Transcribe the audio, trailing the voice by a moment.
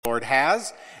Lord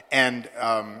has. And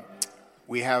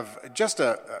we have just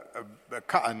a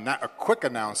quick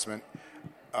announcement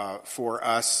for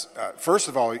us. First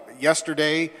of all,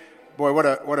 yesterday, boy,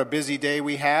 what a busy day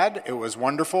we had. It was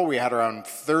wonderful. We had around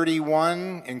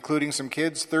 31, including some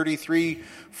kids. 33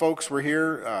 folks were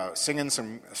here singing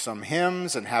some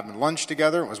hymns and having lunch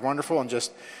together. It was wonderful. And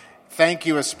just thank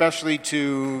you especially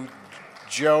to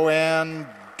Joanne,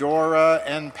 Dora,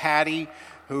 and Patty,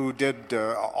 who did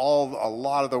a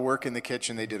lot of the work in the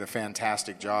kitchen. They did a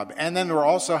fantastic job. And then we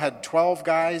also had 12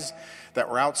 guys that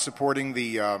were out supporting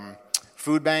the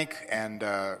food bank and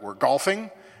were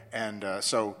golfing. And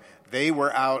so they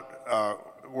were out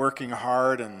working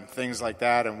hard and things like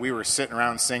that, and we were sitting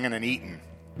around singing and eating.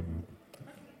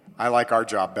 I like our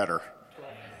job better.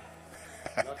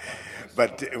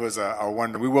 But it was a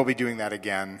wonder. We will be doing that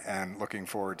again and looking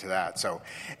forward to that. So,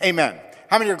 amen.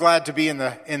 How many are glad to be in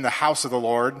the house of the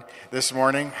Lord this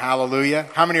morning? Hallelujah.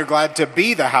 How many are glad to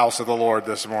be the house of the Lord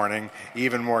this morning?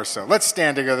 Even more so. Let's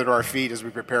stand together to our feet as we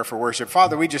prepare for worship.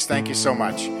 Father, we just thank you so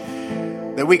much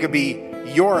that we could be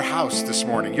your house this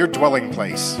morning, your dwelling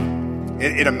place.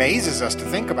 It amazes us to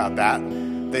think about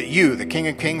that you, the King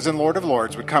of Kings and Lord of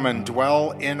Lords, would come and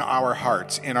dwell in our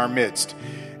hearts, in our midst.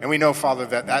 And we know, Father,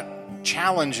 that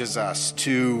challenges us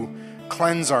to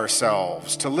cleanse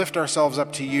ourselves, to lift ourselves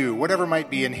up to you, whatever might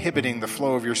be inhibiting the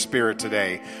flow of your Spirit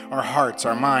today, our hearts,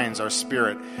 our minds, our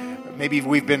spirit. Maybe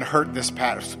we've been hurt this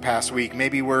past week.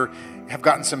 Maybe have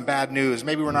gotten some bad news.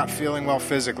 Maybe we're not feeling well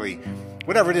physically.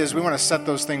 Whatever it is, we want to set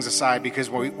those things aside because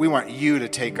we want you to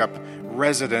take up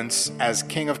residence as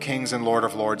King of Kings and Lord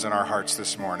of Lords in our hearts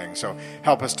this morning. So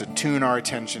help us to tune our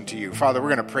attention to you. Father,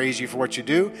 we're going to praise you for what you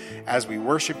do as we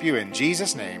worship you in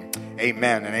Jesus' name.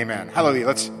 Amen and amen. Hallelujah.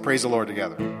 Let's praise the Lord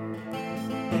together.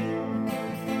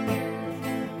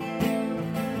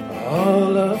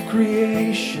 All of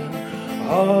creation,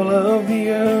 all of the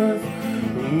earth,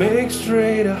 make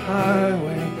straight a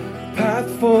highway, path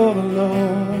for the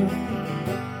Lord.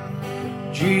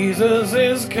 Jesus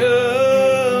is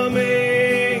coming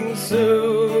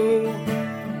soon.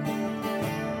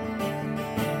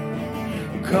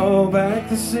 Call back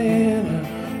the sinner,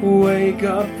 wake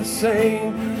up the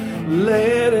saint.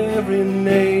 Let every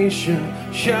nation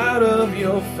shout of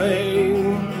your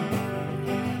fame.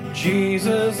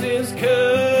 Jesus is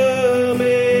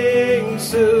coming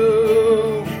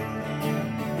soon.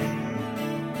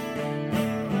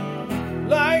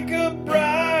 Like a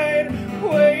bride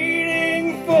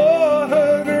waiting for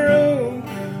her groom,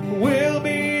 we'll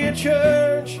be a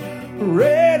church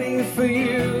ready for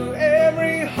you.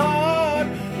 Every heart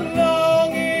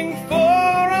longing for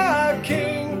our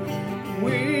King,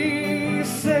 we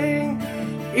sing,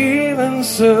 even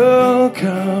so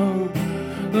come,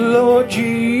 Lord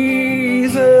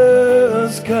Jesus,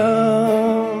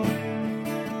 come.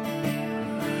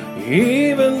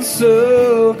 Even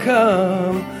so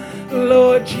come,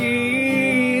 Lord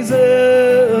Jesus,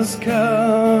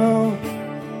 come.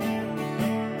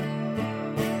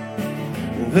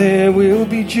 There will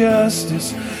be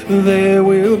justice, there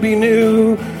will be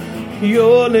new.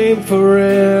 Your name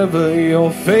forever,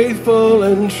 you're faithful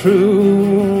and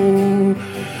true.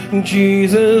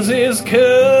 Jesus is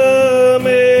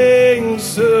coming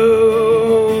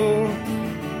soon.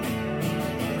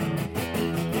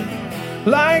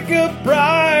 Like a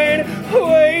bride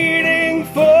waiting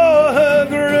for her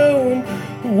groom,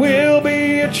 we'll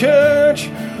be a church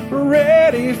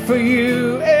ready for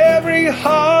you. Every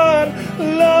heart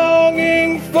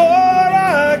longing for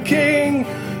our King,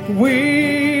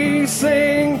 we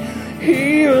sing,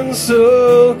 even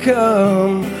so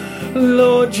come,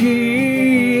 Lord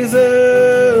Jesus,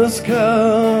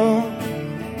 come.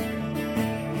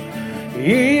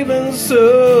 Even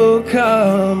so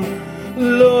come,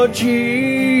 Lord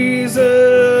Jesus,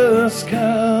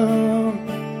 come.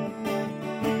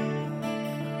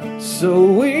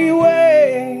 So we wait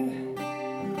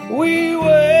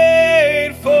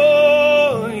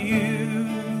for you.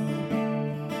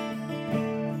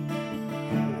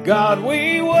 God,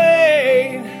 we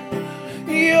wait,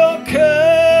 you're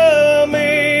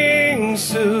coming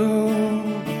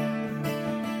soon.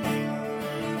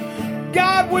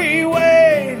 God, we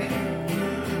wait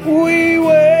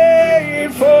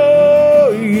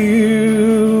for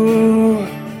you.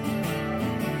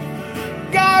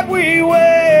 God, we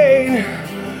wait,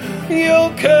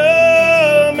 you're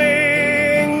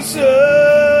coming soon.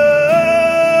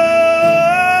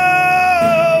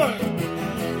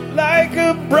 Like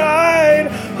a bride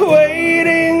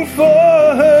waiting for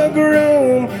her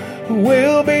groom,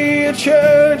 we'll be a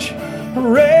church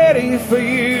ready for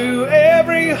you.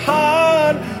 Every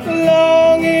heart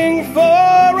longing for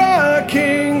our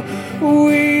King,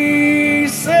 we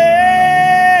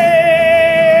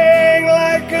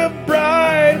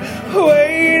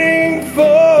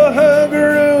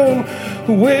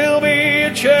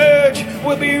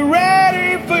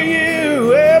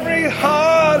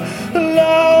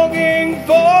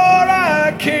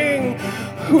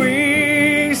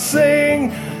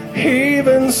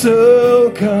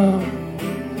so come,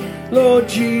 Lord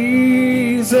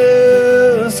Jesus,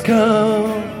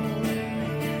 come.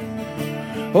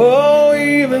 Oh,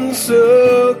 even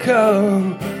so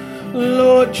come,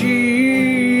 Lord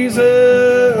Jesus,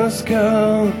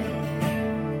 come.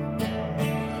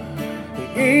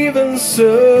 Even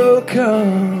so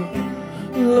come,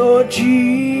 Lord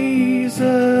Jesus,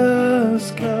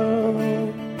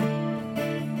 come.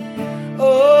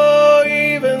 Oh,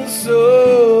 even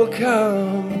so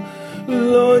come,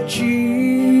 Lord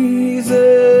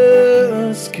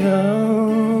Jesus,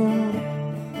 come.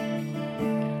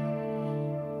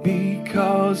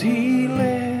 Because he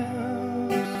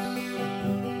lives,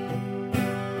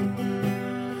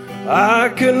 I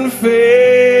can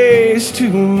face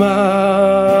tomorrow.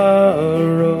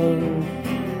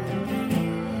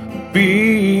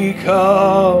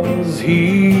 Because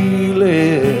he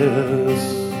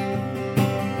lives,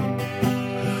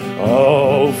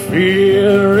 all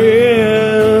fear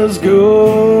is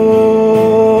gone.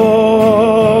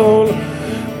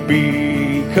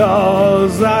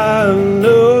 Because I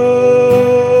know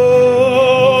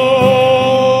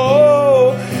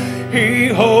he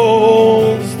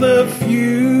holds the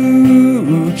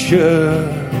future,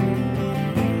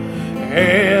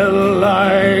 and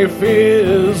life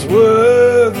is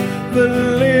worth the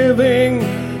living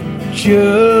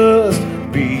just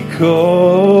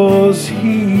because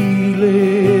he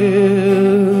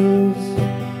lives.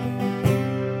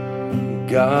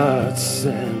 God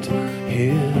sent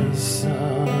his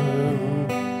son.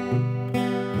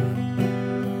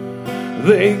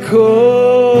 They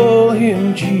call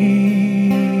him Jesus.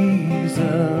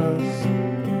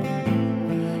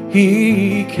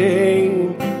 He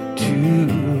came to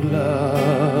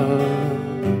love,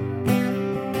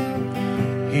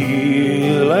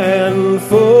 heal and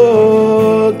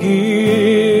forgive.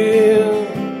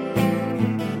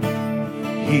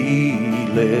 He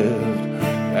lived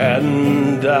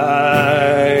and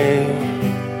died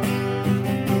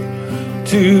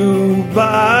to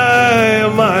buy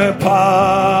my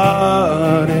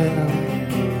pardon.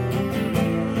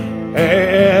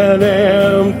 An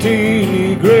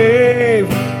empty grave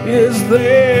is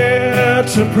there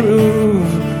to prove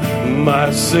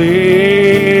my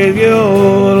Savior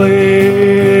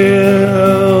lives.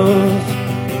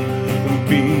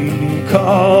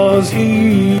 Because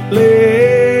he lives,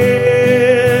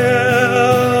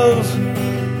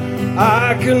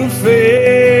 I can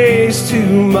face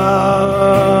tomorrow.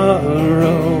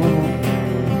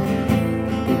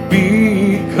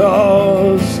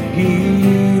 Because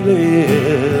he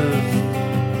lives,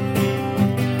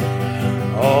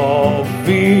 all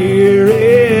fear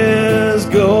is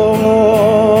gone.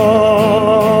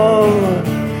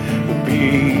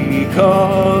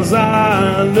 Because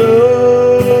I know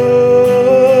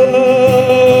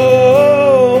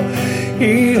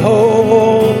he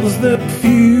holds the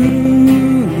future,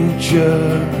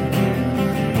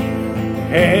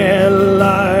 and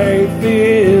life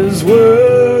is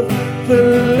worth the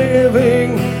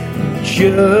living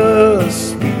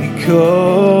just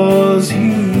because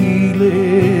he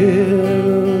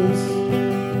lives.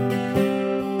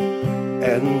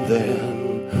 And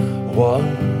then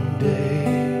one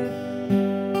day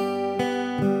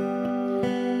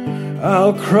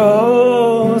I'll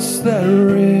cross that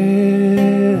river.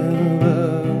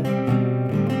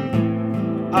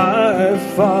 I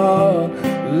fought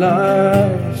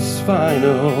life's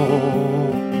final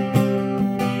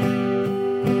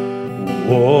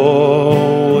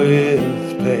war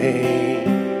with pain,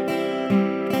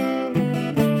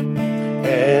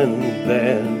 and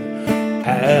then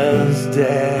as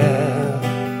death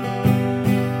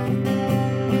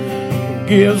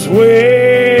gives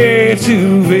way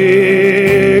to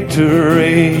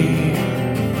victory,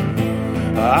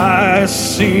 I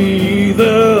see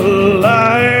the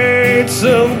lights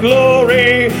of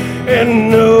glory and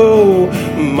know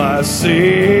my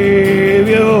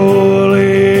Savior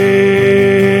lives.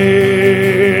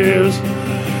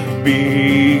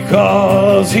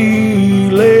 Because he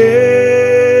lives,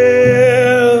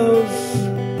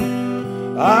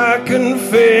 I can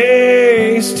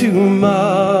face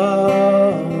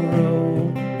tomorrow.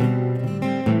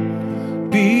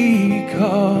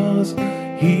 Because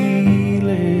he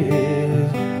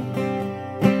lives,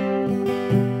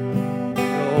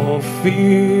 no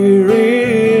fear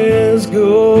is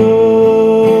gone.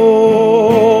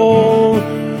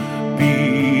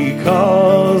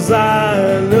 Because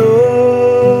I know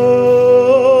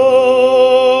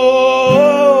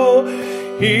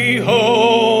he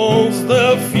holds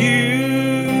the future,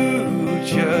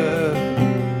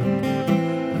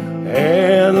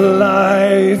 and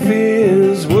life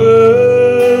is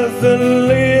worth the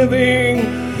living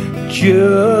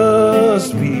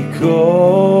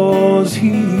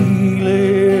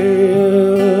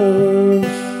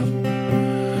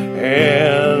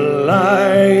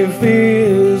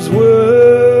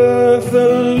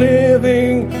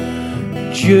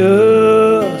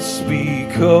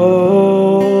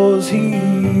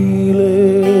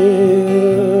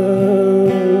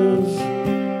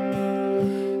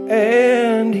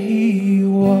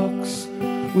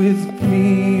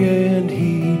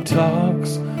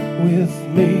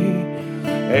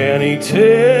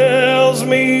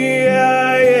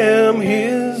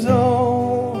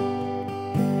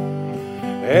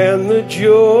and the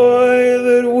joy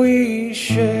that we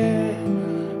share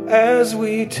as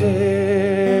we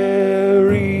tarry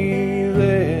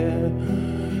there,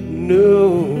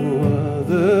 no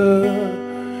other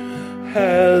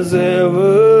has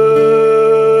ever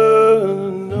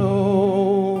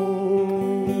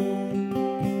known.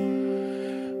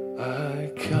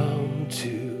 I come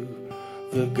to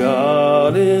the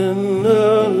garden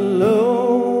alone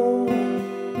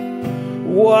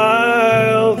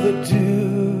while the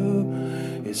dew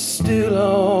is still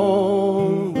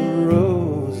on the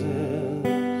roses,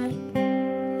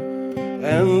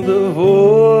 and the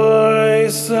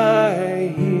voice I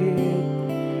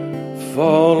hear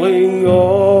falling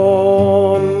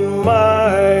on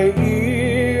my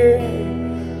ear,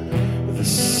 the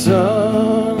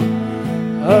Son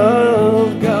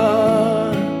of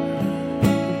God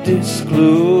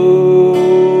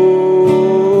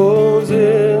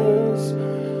discloses,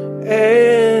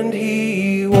 and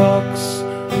He walks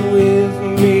with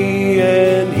me,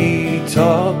 and He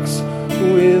talks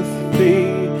with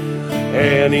me,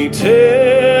 and He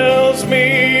tells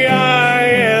me I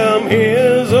am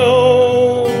His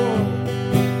own,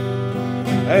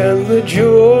 and the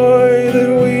joy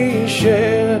that we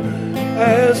share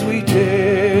as we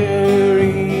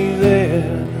tarry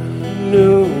there,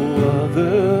 no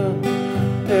other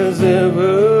has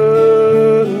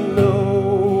ever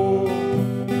known.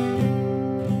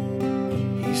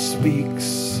 He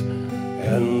speaks,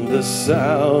 and the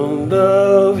sound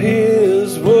of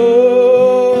His voice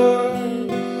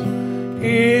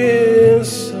is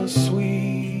so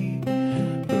sweet,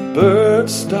 the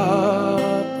birds stop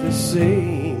their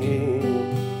singing,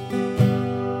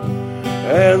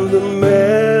 and the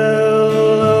melody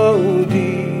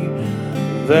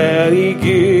that He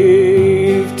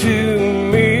gave to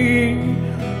me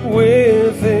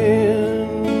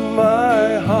within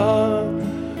my heart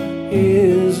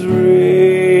is ringing,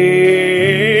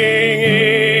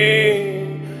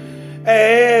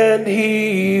 and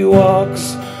He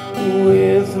walks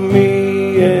with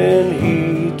me, and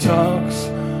He talks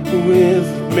with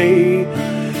me,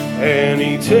 and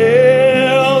He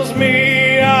tells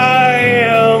me I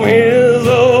am His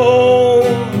own,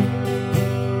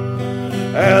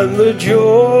 and the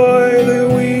joy that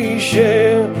we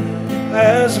share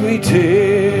as we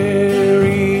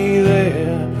tarry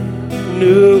there,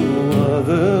 no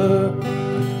other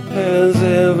has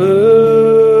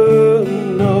ever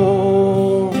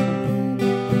known,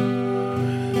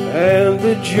 and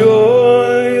the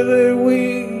joy that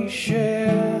we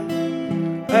share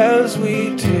as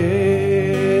we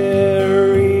tarry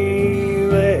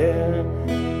there,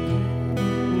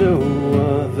 no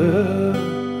other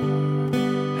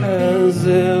has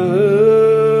ever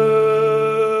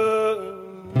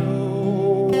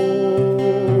known.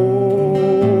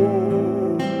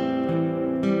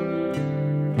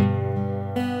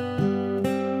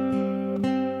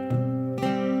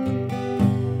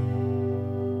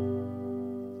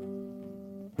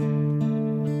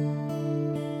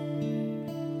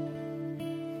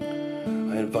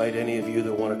 I invite any of you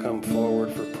that want to come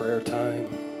forward for prayer time.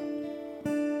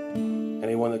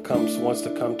 Anyone that wants to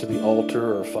come to the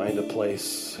altar or find a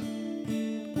place.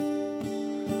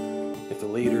 If the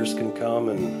leaders can come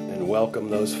and welcome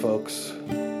those folks.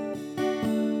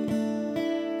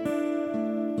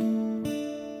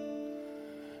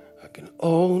 I can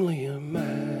only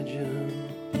imagine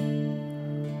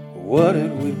what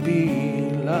it would be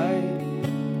like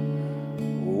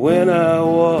when I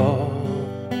walk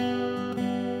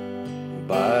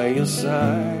by your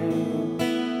side.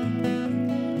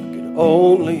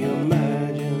 Only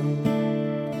imagine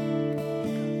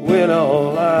when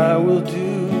all I will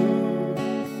do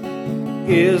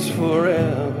is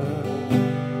forever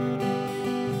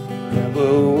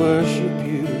worship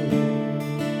you.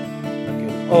 I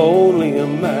can only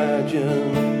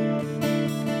imagine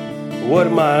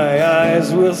what my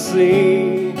eyes will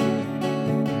see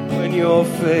when your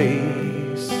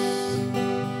face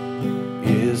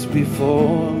is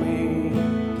before me.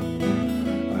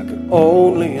 I can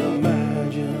only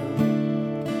imagine.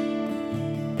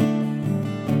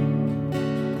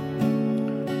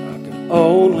 I can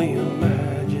only imagine.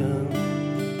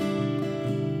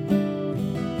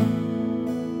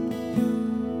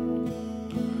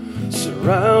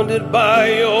 Surrounded by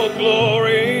your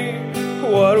glory,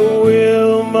 what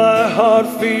will my heart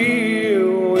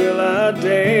feel? Will I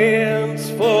dance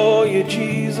for you,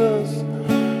 Jesus?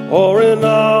 Or in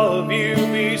all of you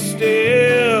be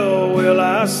still? Will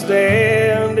I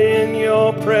stand in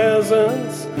your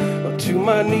presence? Or to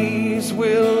my knees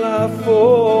will I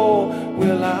fall?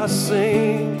 Will I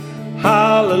sing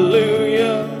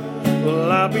hallelujah? Will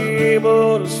Will I be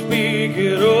able to speak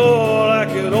it all? I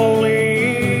could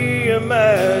only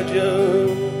imagine.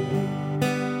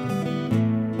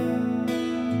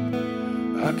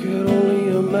 I could only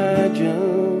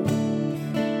imagine.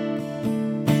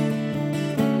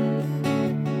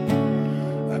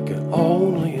 I could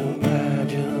only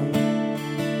imagine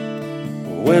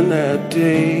when that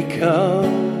day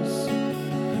comes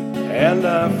and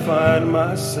I find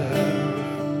myself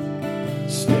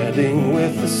standing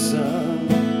with the sun.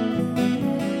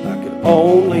 I could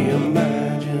only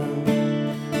imagine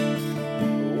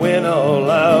when all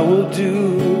I will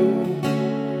do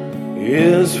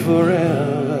is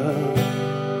forever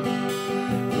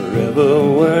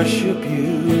worship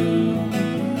you.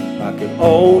 I can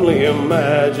only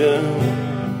imagine.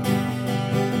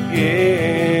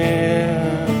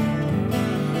 Yeah,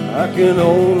 I can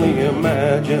only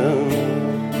imagine.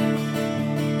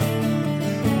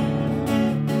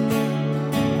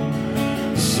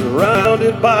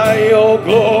 Surrounded by your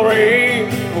glory,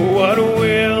 what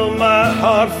will my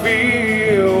heart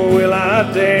feel? Will I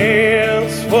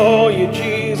dance for you,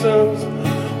 Jesus?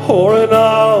 Or in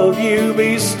all of you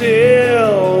be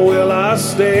still? Will I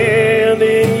stand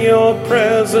in your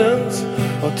presence?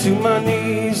 Or to my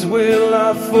knees will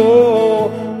I fall?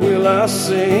 Will I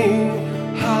sing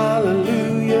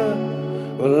hallelujah?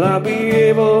 Will I be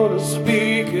able to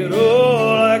speak it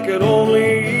all? I could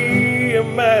only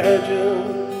imagine.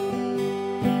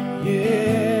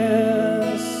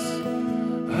 Yes,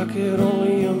 I could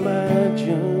only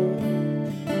imagine.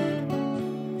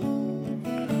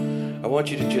 I want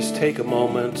you to just take a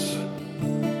moment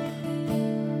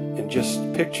and just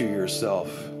picture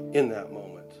yourself in that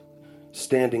moment,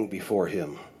 standing before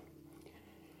Him.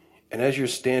 And as you're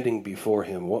standing before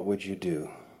Him, what would you do?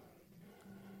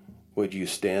 Would you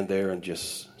stand there and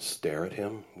just stare at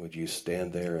Him? Would you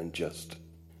stand there and just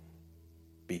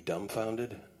be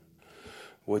dumbfounded?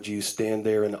 Would you stand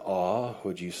there in awe?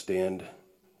 Would you stand,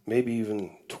 maybe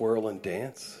even twirl and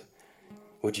dance?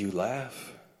 Would you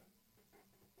laugh?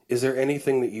 Is there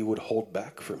anything that you would hold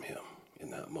back from Him in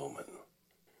that moment?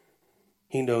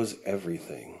 He knows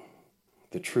everything.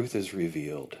 The truth is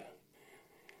revealed.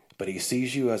 But He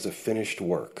sees you as a finished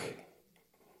work,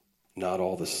 not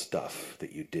all the stuff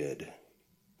that you did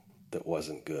that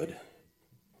wasn't good.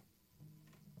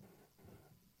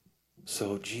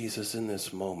 So Jesus, in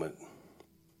this moment,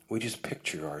 we just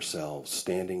picture ourselves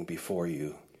standing before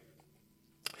you.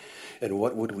 And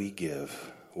what would we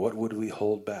give? What would we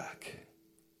hold back?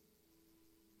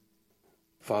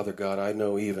 Father God, I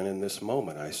know even in this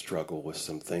moment I struggle with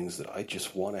some things that I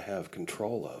just want to have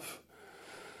control of.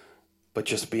 But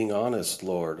just being honest,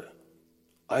 Lord,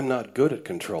 I'm not good at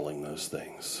controlling those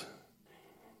things.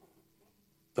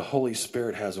 The Holy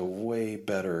Spirit has a way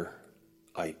better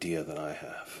idea than I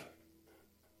have.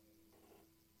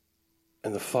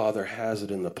 And the Father has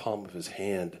it in the palm of His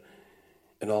hand.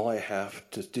 And all I have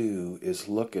to do is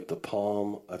look at the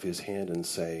palm of His hand and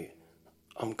say,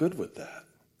 I'm good with that.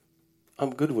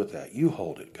 I'm good with that. You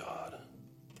hold it, God.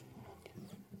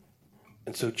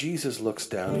 And so Jesus looks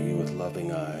down at you with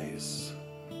loving eyes.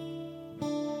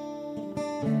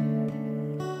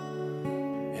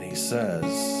 And He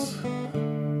says,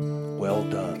 well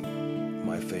done,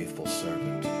 my faithful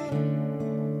servant.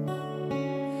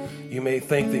 You may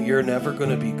think that you're never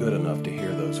going to be good enough to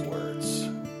hear those words.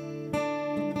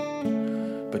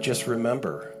 But just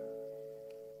remember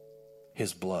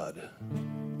His blood.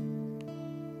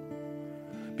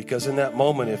 Because in that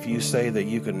moment, if you say that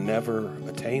you can never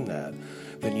attain that,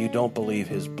 then you don't believe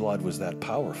His blood was that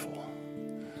powerful.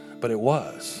 But it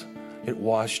was. It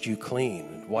washed you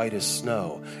clean, white as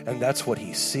snow. And that's what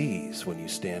He sees when you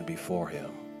stand before Him.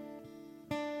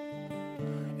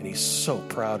 And He's so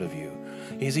proud of you.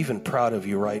 He's even proud of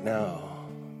you right now.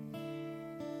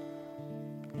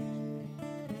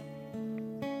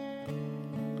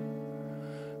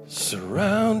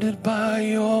 Surrounded by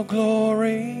your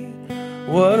glory,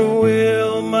 what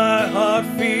will my heart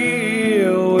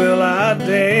feel? Will I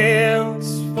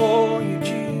dance for you,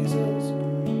 Jesus?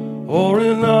 Or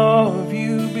in awe of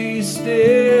you be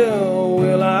still?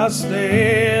 Will I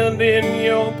stand in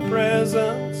your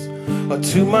presence? Or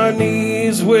to my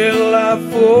knees will I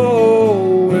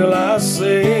fall? Will I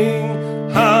sing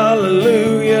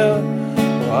hallelujah?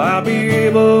 Will I be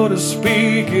able to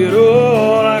speak it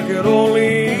all? I could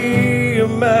only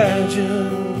imagine.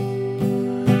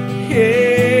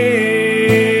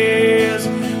 Yes,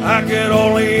 I could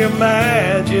only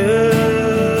imagine.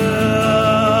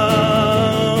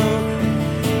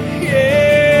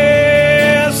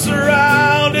 Yes,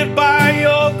 surrounded by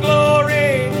your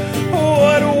glory,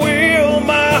 what will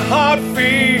my heart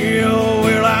feel?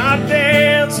 Will I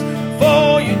dance for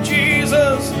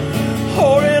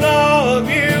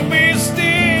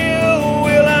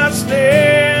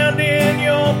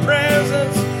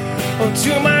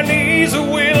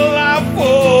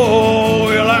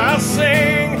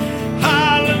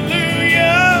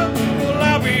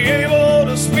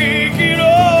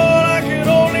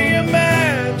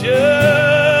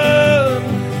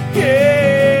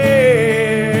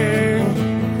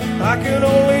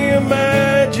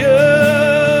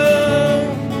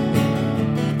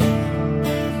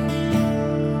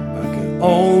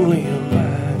only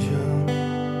imagine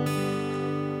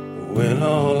when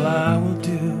all I will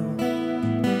do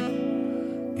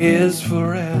is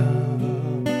forever,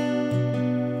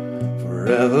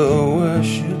 forever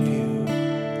worship you.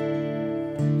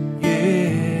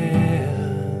 Yes,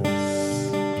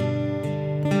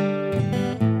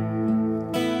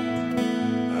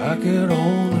 I could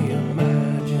only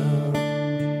imagine,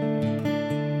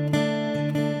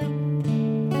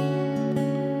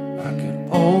 I could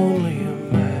only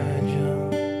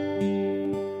imagine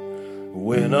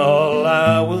when all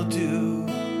I will do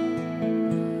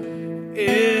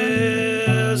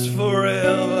is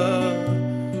forever,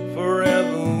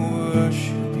 forever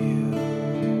worship you.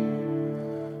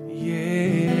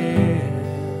 Yes,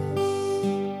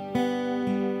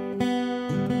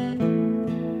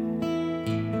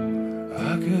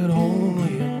 I could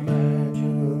only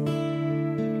imagine.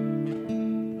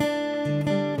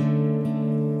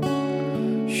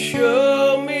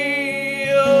 Show me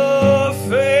your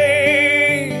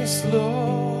face,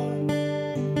 Lord.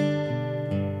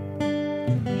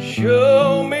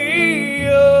 Show me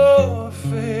your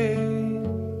face,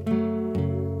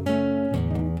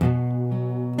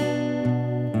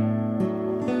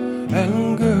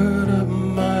 and gird up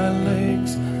my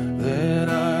legs that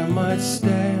I might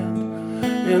stand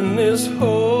in this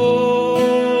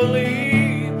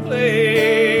holy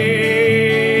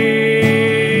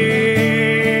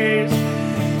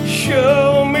place.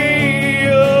 Show me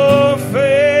your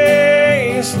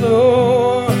face,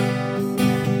 Lord,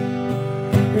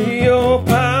 your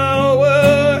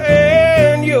power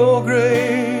and your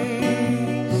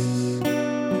grace.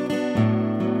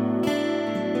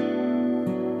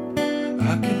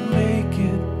 I could make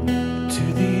it to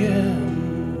the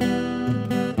end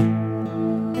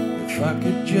if I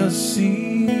could just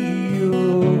see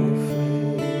your face.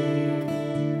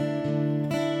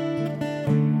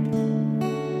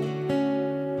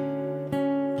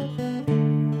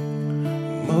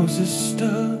 Moses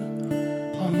stood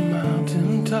on the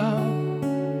mountaintop,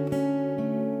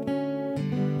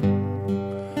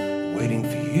 waiting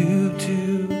for you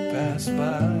to pass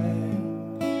by.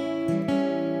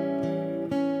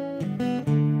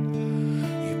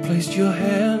 You placed your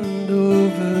hand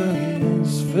over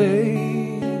his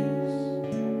face,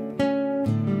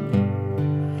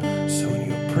 so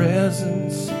in your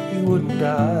presence he wouldn't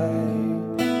die.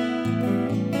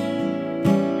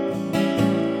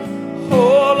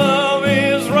 All of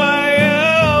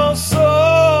Israel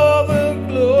saw the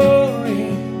glory,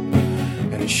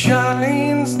 and it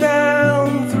shines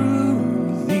down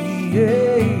through the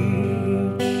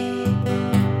age.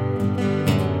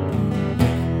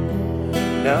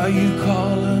 Now you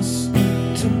call us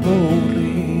to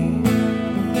boldly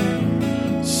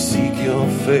seek your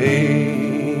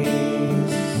face.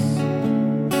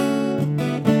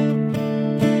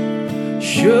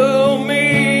 Show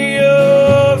me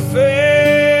your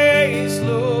face,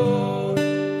 Lord.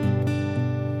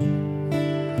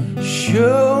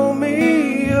 Show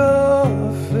me your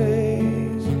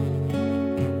face,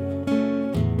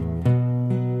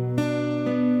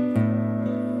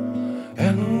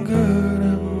 and gird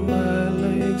up my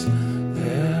legs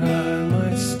that I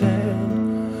might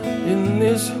stand in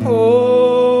this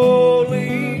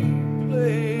holy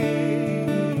place.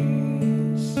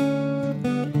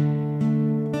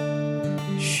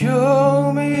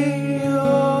 Show me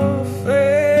your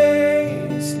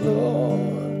face,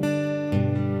 Lord,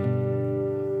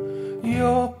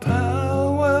 your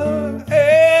power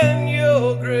and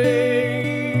your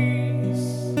grace.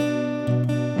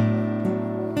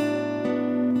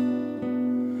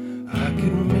 I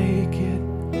could make it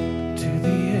to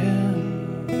the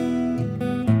end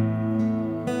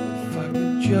if I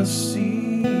could just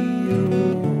see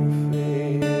your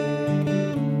face.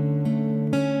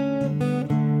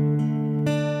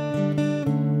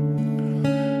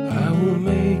 I will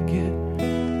make it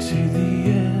to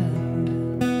the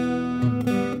end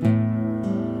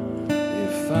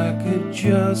if I could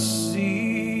just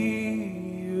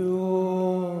see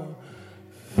your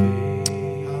face.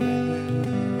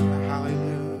 Hallelujah.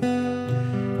 Hallelujah.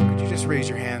 Could you just raise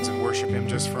your hands and worship him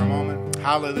just for a moment?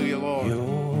 Hallelujah, Lord.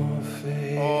 Your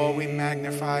face. Oh, we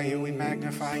magnify you. We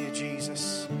magnify you,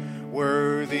 Jesus.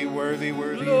 Worthy, worthy,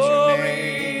 worthy is your Glory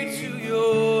name. to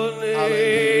your name.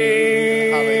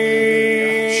 Hallelujah.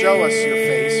 Hallelujah. Show us your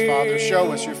face, Father.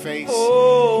 Show us your face.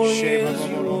 Holy is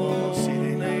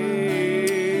your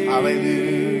name.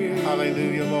 Hallelujah.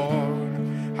 Hallelujah,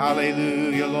 Lord.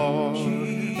 Hallelujah, Lord.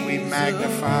 We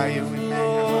magnify you. We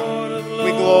magnify you.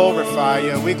 We glorify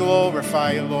you. We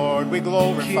glorify you, Lord. We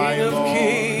glorify you, King of Lord.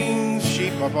 kings,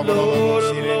 Sheep, Lord of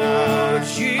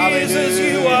lords, Jesus,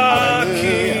 you are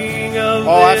King of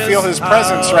I feel his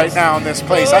presence right now in this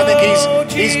place. I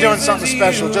think he's doing something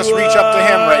special. Just reach up to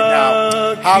him right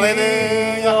now.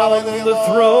 Hallelujah, hallelujah. The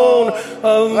throne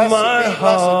of my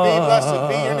heart. Blessed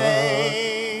be your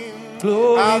name.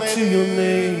 Glory to your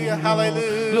name.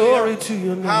 Hallelujah. Glory to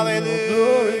your name.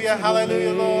 Hallelujah,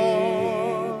 hallelujah,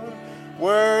 Lord.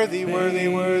 Worthy, worthy,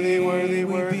 worthy, worthy,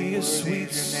 worthy. Be a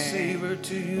sweet savor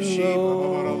to you,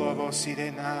 Lord.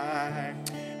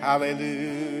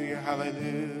 Hallelujah,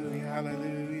 hallelujah,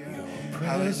 hallelujah. Your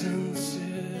presence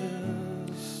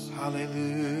is.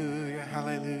 Hallelujah,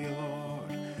 hallelujah,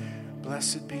 Lord.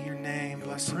 Blessed be your name.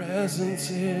 Blessed presence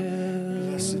be your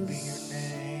name. is. Blessed be your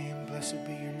name. Blessed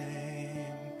be your name.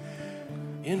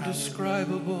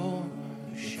 Indescribable.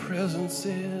 Your presence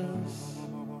is.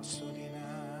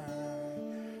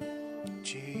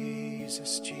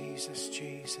 Jesus, Jesus,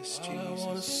 Jesus, All I want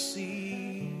to Jesus.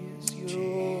 see is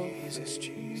your Jesus, face.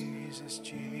 Jesus,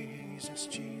 Jesus,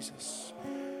 Jesus.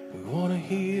 We want to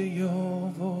hear your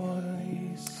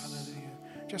voice.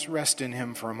 Hallelujah. Just rest in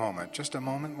him for a moment. Just a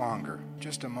moment longer.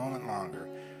 Just a moment longer.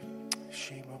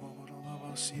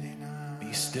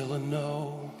 Be still and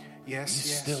know. Yes, Be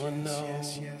yes, still and yes, know.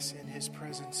 yes, yes, in his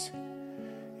presence.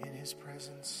 In his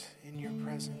presence. In your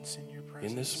presence. In your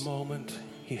presence. In this moment,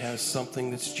 he has something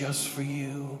that's just for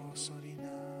you.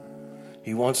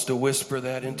 He wants to whisper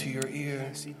that into your ear.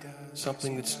 Yes, he does.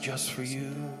 Something that's just for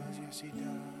you. Yes, he does.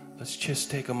 Let's just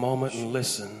take a moment and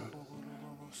listen.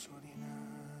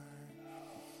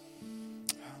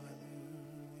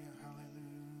 Hallelujah,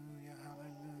 hallelujah,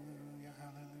 hallelujah,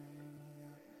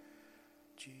 hallelujah.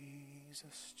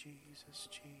 Jesus, Jesus,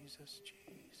 Jesus,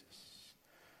 Jesus.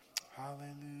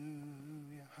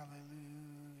 Hallelujah,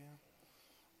 hallelujah.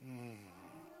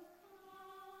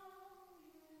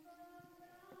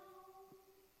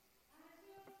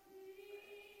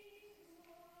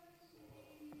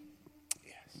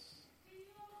 Yes.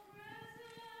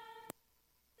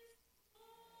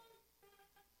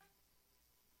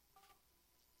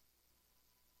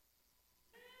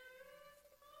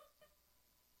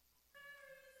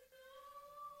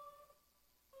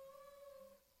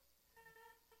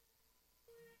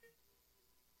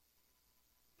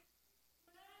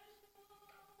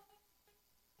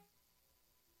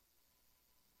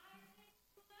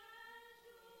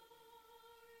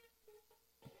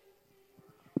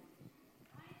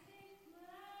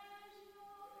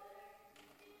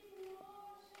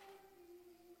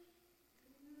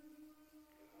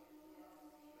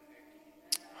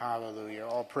 Hallelujah.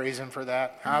 All praise him for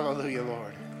that. Hallelujah,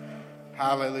 Lord.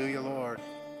 Hallelujah, Lord.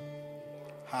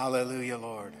 Hallelujah,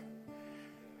 Lord.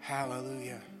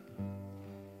 Hallelujah.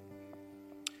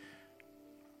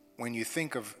 When you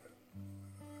think of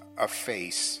a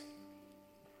face,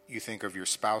 you think of your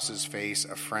spouse's face,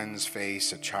 a friend's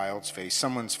face, a child's face,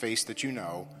 someone's face that you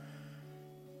know.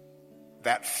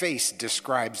 That face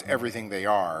describes everything they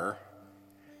are.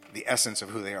 The essence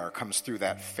of who they are comes through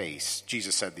that face.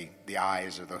 Jesus said the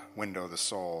eyes are the window of the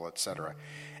soul, etc.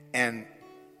 And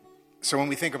so when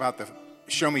we think about the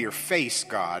show me your face,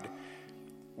 God,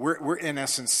 we're in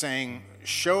essence saying,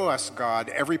 show us, God,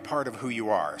 every part of who you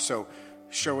are. So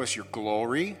show us your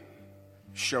glory,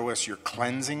 show us your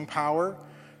cleansing power,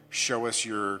 show us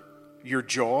your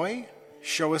joy,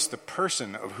 show us the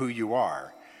person of who you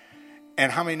are.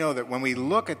 And how many know that when we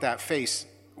look at that face,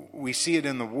 we see it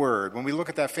in the Word. When we look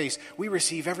at that face, we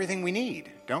receive everything we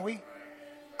need, don't we?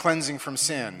 Cleansing from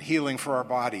sin, healing for our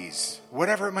bodies,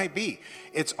 whatever it might be.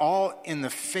 It's all in the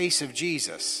face of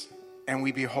Jesus, and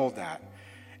we behold that.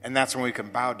 And that's when we can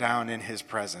bow down in his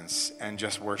presence and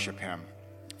just worship him.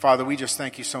 Father, we just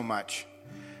thank you so much.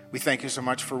 We thank you so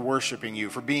much for worshiping you,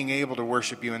 for being able to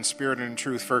worship you in spirit and in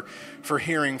truth, for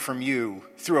hearing from you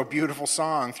through a beautiful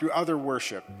song, through other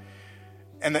worship.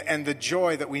 And the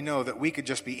joy that we know that we could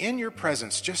just be in your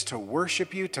presence, just to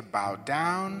worship you, to bow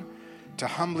down, to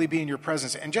humbly be in your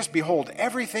presence, and just behold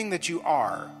everything that you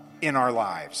are in our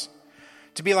lives.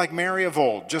 To be like Mary of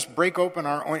old, just break open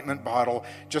our ointment bottle,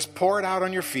 just pour it out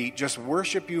on your feet, just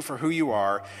worship you for who you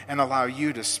are, and allow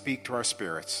you to speak to our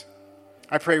spirits.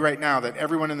 I pray right now that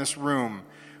everyone in this room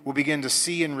will begin to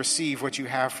see and receive what you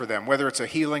have for them, whether it's a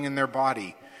healing in their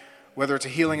body, whether it's a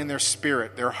healing in their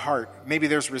spirit, their heart. Maybe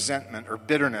there's resentment or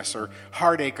bitterness or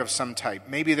heartache of some type.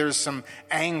 Maybe there's some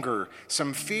anger,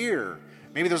 some fear.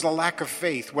 Maybe there's a lack of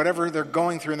faith. Whatever they're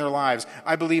going through in their lives,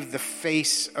 I believe the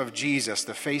face of Jesus,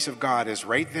 the face of God is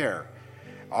right there.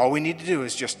 All we need to do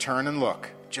is just turn and look.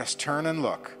 Just turn and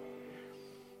look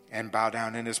and bow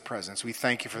down in his presence. We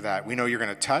thank you for that. We know you're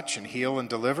going to touch and heal and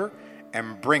deliver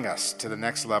and bring us to the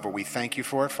next level. We thank you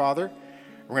for it, Father.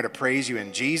 We're going to praise you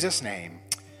in Jesus' name.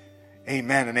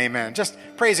 Amen and amen. Just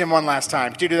praise him one last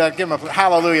time. Could you do that? Give him a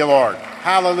hallelujah, Lord.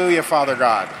 Hallelujah, Father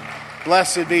God.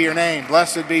 Blessed be your name.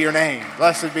 Blessed be your name.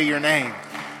 Blessed be your name.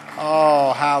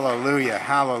 Oh, hallelujah,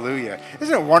 hallelujah.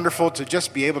 Isn't it wonderful to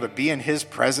just be able to be in his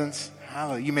presence?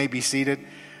 Hallelujah. You may be seated.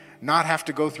 Not have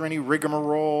to go through any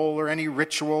rigmarole or any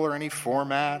ritual or any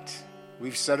format.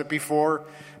 We've said it before.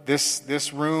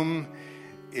 This room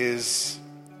it's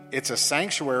a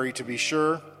sanctuary to be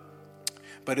sure,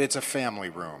 but it's a family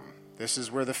room. This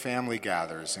is where the family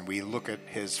gathers and we look at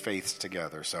his faiths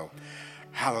together. So,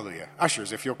 hallelujah.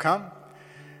 Ushers, if you'll come,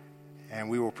 and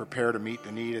we will prepare to meet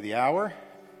the need of the hour.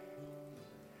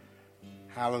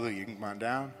 Hallelujah. You can come on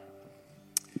down.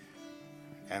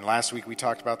 And last week we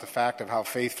talked about the fact of how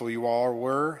faithful you all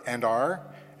were and are,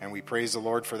 and we praise the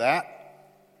Lord for that.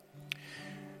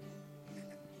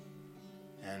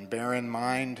 And bear in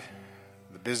mind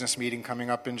the business meeting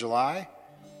coming up in July,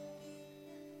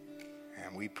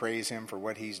 and we praise him for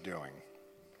what he's doing.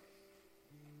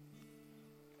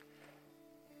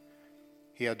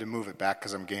 He had to move it back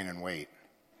because I'm gaining weight.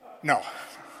 No.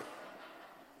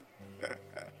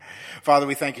 Father,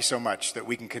 we thank you so much that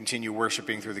we can continue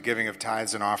worshiping through the giving of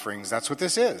tithes and offerings. That's what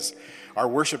this is. Our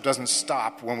worship doesn't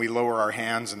stop when we lower our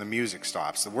hands and the music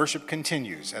stops. The worship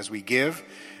continues as we give,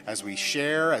 as we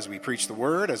share, as we preach the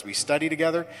word, as we study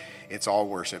together. It's all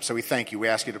worship. So we thank you. We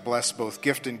ask you to bless both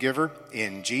gift and giver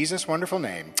in Jesus' wonderful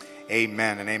name.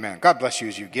 Amen and amen. God bless you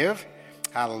as you give.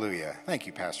 Hallelujah. Thank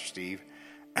you, Pastor Steve.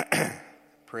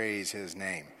 Praise his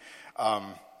name.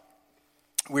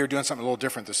 We're doing something a little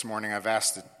different this morning. I've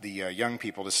asked the young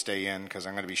people to stay in because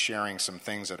I'm going to be sharing some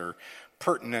things that are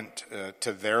pertinent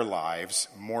to their lives,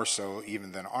 more so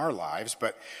even than our lives.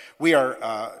 But we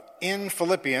are in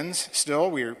Philippians still.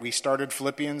 We started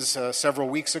Philippians several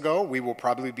weeks ago. We will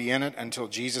probably be in it until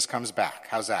Jesus comes back.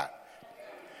 How's that?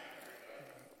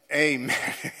 Amen.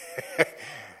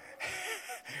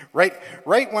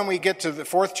 Right when we get to the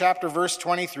 4th chapter, verse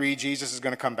 23, Jesus is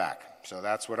going to come back. So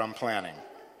that's what I'm planning.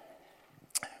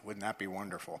 Wouldn't that be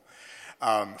wonderful?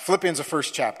 Philippians, the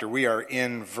 1st chapter, we are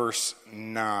in verse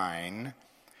 9.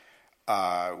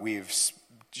 We've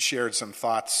shared some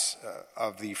thoughts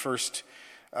of the first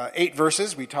 8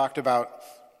 verses. We talked about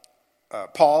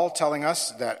Paul telling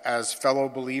us that as fellow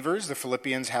believers, the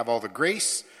Philippians have all the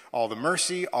grace, all the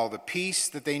mercy, all the peace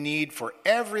that they need for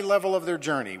every level of their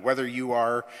journey, whether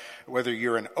you're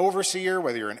an overseer,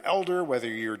 whether you're an elder, whether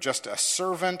you're just a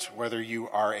servant, whether you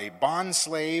are a bond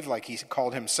slave like he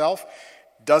called himself,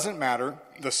 doesn't matter.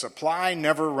 The supply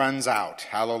never runs out.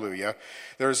 Hallelujah.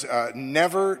 There's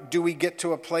never do we get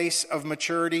to a place of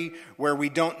maturity where we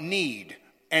don't need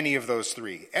any of those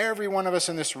 3. Every one of us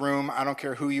in this room, I don't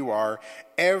care who you are,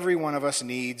 every one of us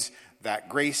needs that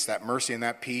grace, that mercy, and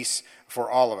that peace for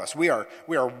all of us. We are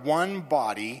one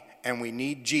body, and we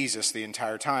need Jesus the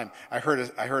entire time. I heard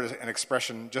an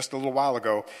expression just a little while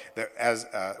ago that as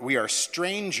we are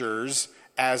strangers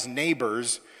as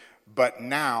neighbors, but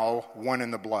now one in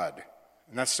the blood.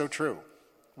 And that's so true.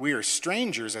 We are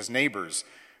strangers as neighbors.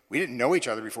 We didn't know each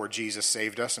other before Jesus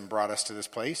saved us and brought us to this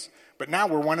place, but now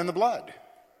we're one in the blood.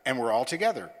 And we're all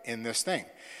together in this thing.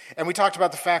 And we talked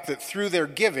about the fact that through their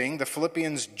giving, the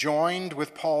Philippians joined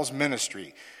with Paul's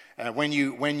ministry. When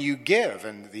you give,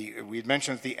 and we had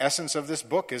mentioned that the essence of this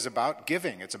book is about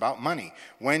giving. It's about money.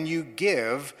 When you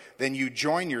give, then you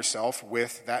join yourself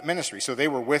with that ministry. So they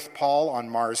were with Paul on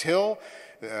Mars Hill.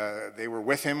 They were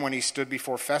with him when he stood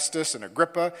before Festus and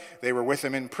Agrippa. They were with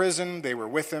him in prison. They were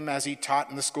with him as he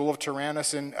taught in the school of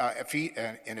Tyrannus in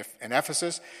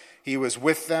Ephesus. He was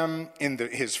with them in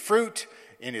his fruit,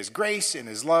 in his grace, in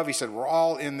his love. He said, we're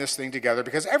all in this thing together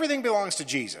because everything belongs to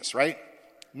Jesus, right?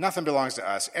 Nothing belongs to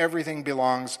us. Everything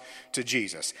belongs to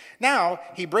Jesus. Now,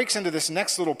 he breaks into this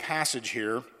next little passage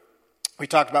here. We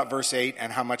talked about verse 8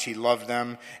 and how much he loved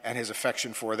them and his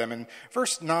affection for them. And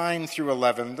verse 9 through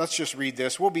 11, let's just read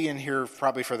this. We'll be in here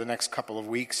probably for the next couple of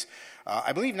weeks.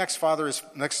 I believe next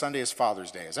Sunday is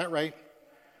Father's Day. Is that right?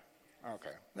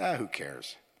 Okay. Who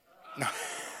cares? No.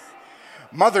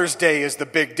 Mother's Day is the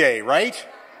big day, right?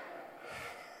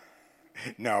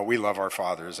 No, we love our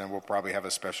fathers, and we'll probably have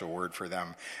a special word for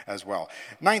them as well.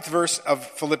 9th verse of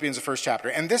Philippians, the 1st chapter.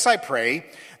 And this I pray,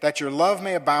 that your love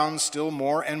may abound still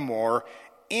more and more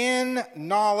in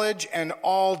knowledge and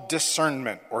all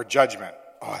discernment or judgment.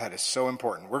 Oh, that is so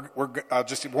important. I'll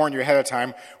just warn you ahead of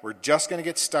time, we're just going to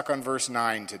get stuck on verse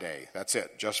 9 today. That's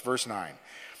it, just verse 9.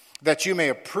 that you may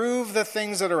approve the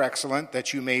things that are excellent,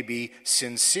 that you may be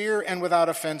sincere and without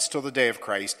offense till the day of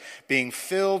Christ, being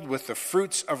filled with the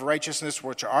fruits of righteousness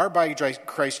which are by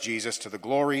Christ Jesus to the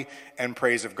glory and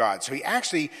praise of God. So he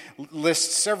actually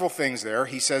lists several things there.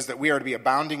 He says that we are to be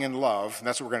abounding in love, and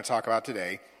that's what we're going to talk about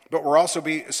today. But we're also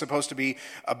supposed to be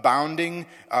abounding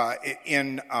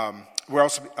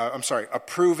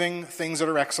approving things that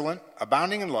are excellent,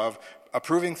 abounding in love,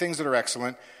 approving things that are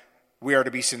excellent. We are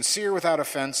to be sincere without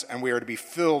offense, and we are to be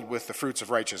filled with the fruits of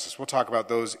righteousness. We'll talk about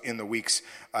those in the weeks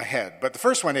ahead. But the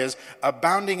first one is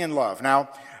abounding in love. Now,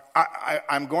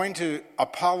 I'm going to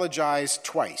apologize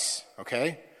twice,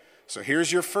 okay? So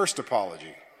here's your first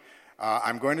apology.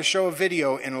 I'm going to show a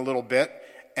video in a little bit,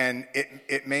 and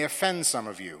it may offend some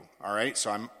of you, all right?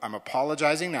 So I'm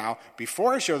apologizing now.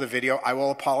 Before I show the video, I will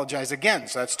apologize again.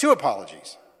 So that's 2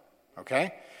 apologies,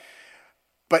 okay?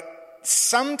 But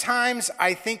sometimes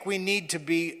I think we need to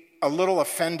be a little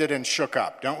offended and shook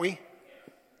up, don't we?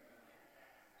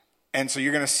 And so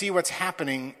you're going to see what's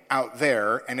happening out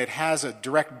there, and it has a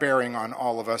direct bearing on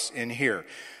all of us in here.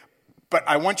 But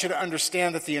I want you to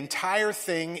understand that the entire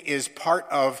thing is part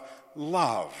of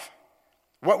love.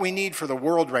 What we need for the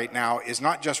world right now is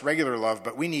not just regular love,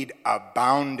 but we need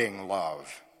abounding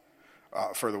love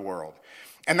for the world.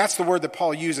 And that's the word that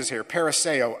Paul uses here,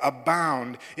 paraseo,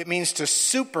 abound. It means to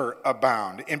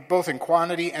superabound, both in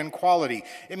quantity and quality.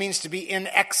 It means to be in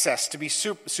excess, to be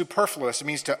superfluous. It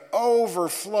means to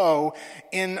overflow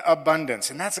in abundance.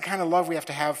 And that's the kind of love we have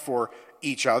to have for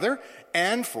each other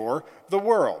and for the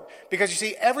world. Because you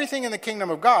see, everything in the kingdom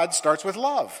of God starts with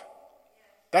love.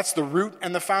 That's the root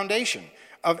and the foundation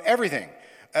of everything.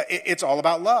 It's all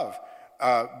about love.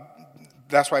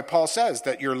 That's why Paul says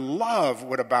that your love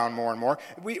would abound more and more.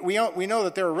 We know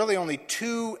that there are really only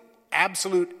 2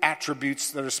 absolute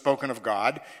attributes that are spoken of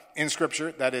God in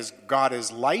Scripture. That is, God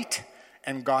is light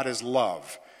and God is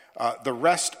love. The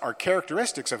rest are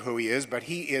characteristics of who he is, but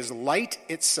he is light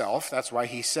itself. That's why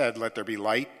he said, let there be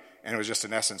light, and it was just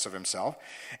an essence of himself.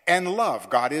 And love.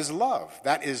 God is love.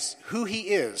 That is who he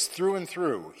is through and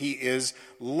through. He is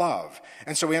love.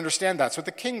 And so we understand that's what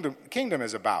the kingdom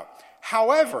is about.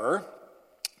 However,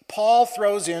 Paul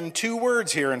throws in 2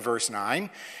 words here in verse 9,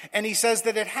 and he says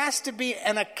that it has to be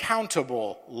an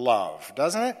accountable love,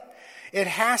 doesn't it? It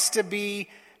has to be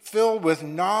filled with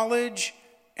knowledge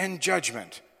and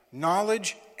judgment,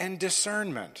 knowledge and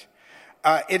discernment.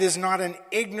 It is not an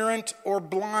ignorant or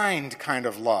blind kind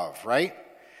of love, right?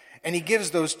 And he gives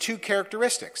those 2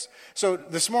 characteristics. So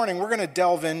this morning we're going to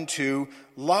delve into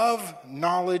love,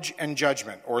 knowledge, and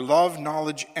judgment, or love,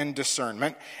 knowledge, and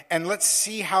discernment. And let's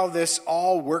see how this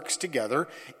all works together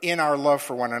in our love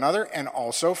for one another and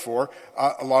also for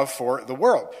love for the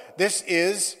world. This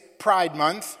is Pride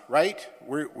Month, right?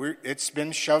 It's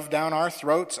been shoved down our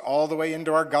throats all the way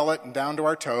into our gullet and down to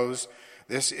our toes.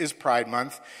 This is Pride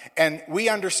Month. And we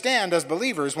understand as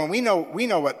believers, when we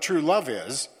know what true love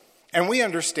is, and we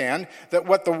understand that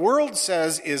what the world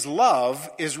says is love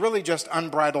is really just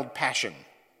unbridled passion.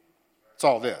 That's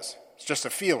all it is. It's just a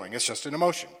feeling. It's just an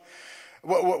emotion.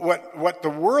 What the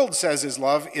world says is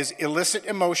love is illicit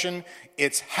emotion.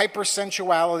 It's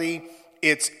hypersensuality.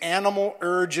 It's animal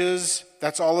urges.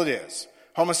 That's all it is.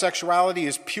 Homosexuality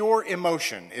is pure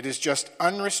emotion. It is just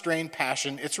unrestrained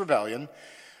passion. It's rebellion.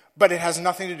 But it has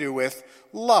nothing to do with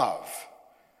love.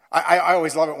 I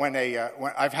always love it when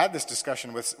I've had this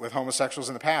discussion with homosexuals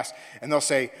in the past, and they'll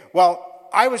say, well,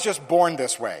 I was just born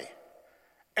this way.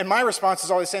 And my response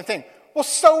is always the same thing. Well,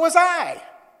 so was I.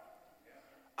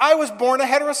 I was born a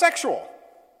heterosexual.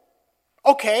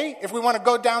 Okay, if we want to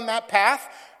go down that path,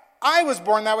 I was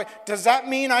born that way. Does that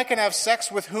mean I can have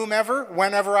sex with whomever,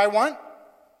 whenever I want?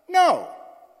 No.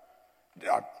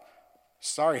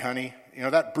 Sorry, honey. You know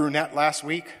that brunette last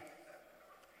week?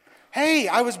 Hey,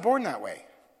 I was born that way.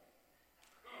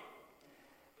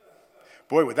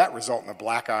 Boy, would that result in a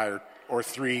black eye or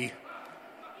 3.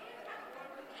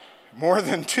 More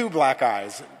than 2 black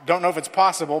eyes. Don't know if it's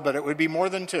possible, but it would be more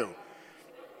than 2.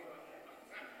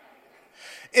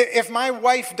 If my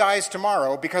wife dies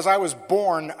tomorrow because I was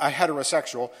born a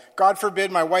heterosexual, God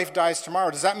forbid my wife dies tomorrow,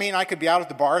 does that mean I could be out at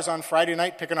the bars on Friday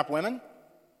night picking up women?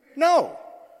 No.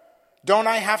 Don't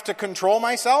I have to control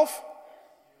myself?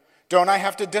 Don't I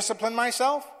have to discipline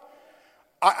myself?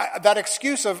 That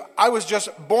excuse of, I was just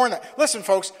born that. Listen,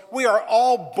 folks, we are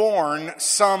all born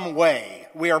some way.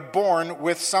 We are born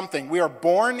with something. We are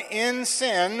born in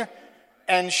sin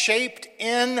and shaped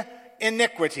in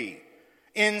iniquity.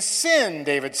 In sin,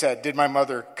 David said, did my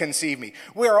mother conceive me.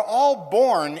 We are all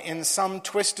born in some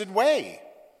twisted way.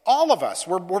 All of us.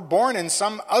 We're born in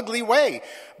some ugly way.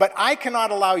 But I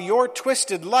cannot allow your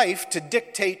twisted life to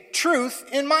dictate truth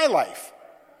in my life.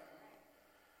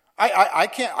 I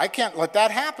can't let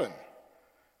that happen.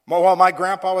 Well, my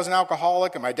grandpa was an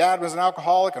alcoholic, and my dad was an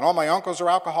alcoholic, and all my uncles are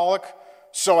alcoholic,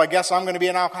 so I guess I'm going to be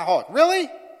an alcoholic. Really?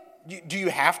 Do you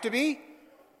have to be?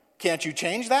 Can't you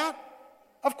change that?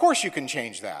 Of course you can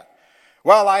change that.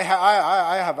 Well, I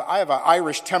have an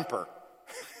Irish temper.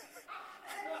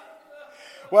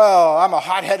 Well, I'm a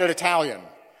hot-headed Italian,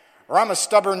 or I'm a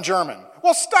stubborn German.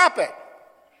 Well, stop it.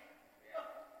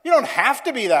 You don't have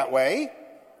to be that way.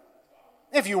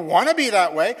 If you want to be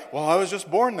that way, well, I was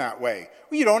just born that way.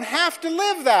 Well, you don't have to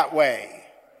live that way.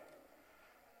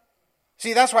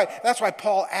 See, that's why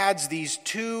Paul adds these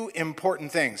two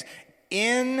important things.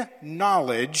 In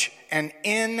knowledge and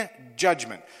in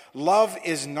judgment. Love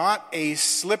is not a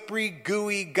slippery,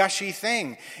 gooey, gushy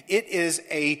thing. It is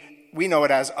we know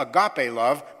it as agape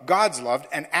love, God's love,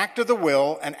 an act of the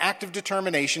will, an act of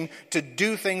determination to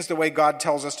do things the way God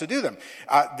tells us to do them.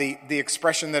 The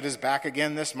expression that is back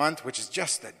again this month, which is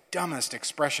just the dumbest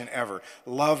expression ever,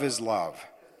 love is love.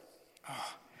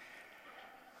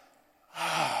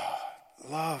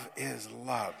 Love is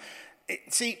love.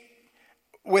 See,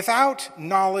 without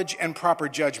knowledge and proper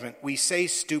judgment, we say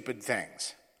stupid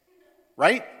things,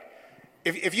 right?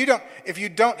 If you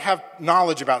don't have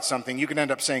knowledge about something, you can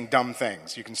end up saying dumb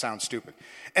things. You can sound stupid.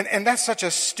 And that's such a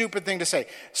stupid thing to say.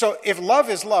 So if love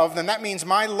is love, then that means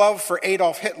my love for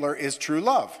Adolf Hitler is true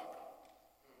love.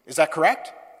 Is that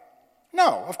correct?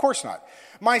 No, of course not.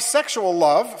 My sexual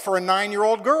love for a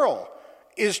 9-year-old girl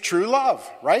is true love,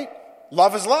 right?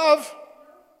 Love is love.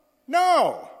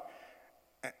 No.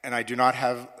 And I do not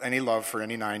have any love for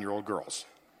any 9-year-old girls.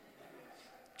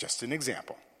 Just an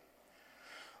example.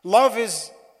 Love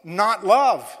is not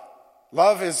love.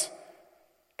 Love is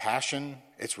passion,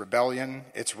 it's rebellion,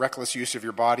 it's reckless use of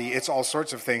your body, it's all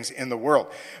sorts of things in the world.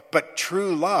 But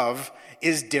true love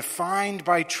is defined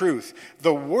by truth.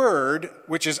 The word,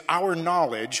 which is our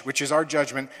knowledge, which is our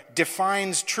judgment,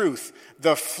 defines truth.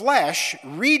 The flesh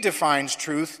redefines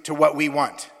truth to what we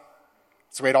want.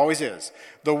 That's the way it always is.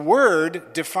 The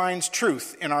word defines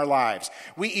truth in our lives.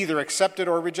 We either accept it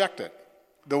or reject it.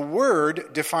 The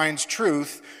word defines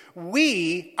truth.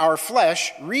 We, our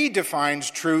flesh,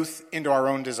 redefines truth into our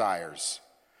own desires.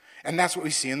 And that's what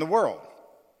we see in the world.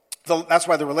 That's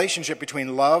why the relationship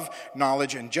between love,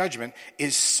 knowledge, and judgment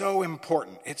is so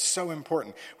important. It's so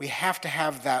important. We have to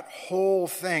have that whole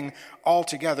thing all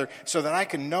together so that I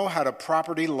can know how to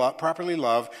properly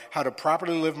love, how to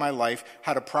properly live my life,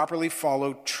 how to properly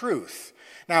follow truth.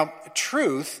 Now,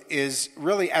 truth is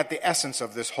really at the essence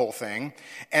of this whole thing,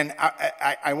 and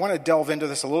I want to delve into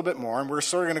this a little bit more, and we're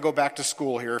sort of going to go back to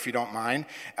school here, if you don't mind,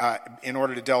 in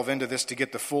order to delve into this to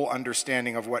get the full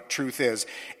understanding of what truth is.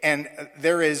 And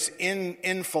there is,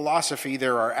 in philosophy,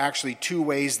 there are actually two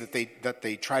ways that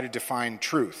they try to define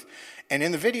truth. And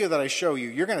in the video that I show you,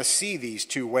 you're going to see these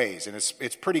two ways, and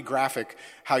it's pretty graphic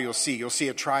how you'll see. You'll see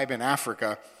a tribe in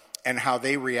Africa and how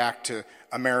they react to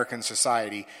American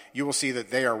society. You will see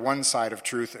that they are one side of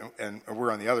truth and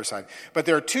we're on the other side. But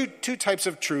there are two types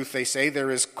of truth, they say. There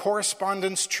is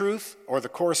correspondence truth, or the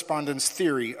correspondence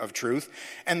theory of truth,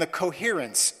 and the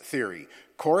coherence theory.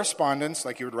 Correspondence,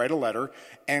 like you would write a letter,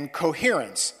 and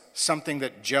coherence, something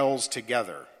that gels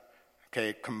together,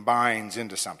 okay, combines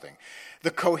into something. The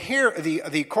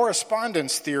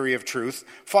correspondence theory of truth,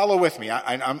 follow with me.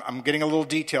 I'm getting a little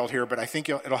detailed here, but I think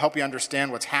it'll help you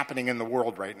understand what's happening in the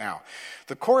world right now.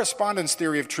 The correspondence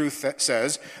theory of truth that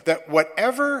says that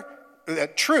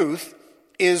that truth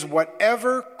is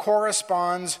whatever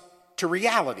corresponds to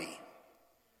reality.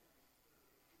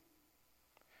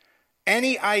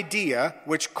 Any idea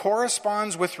which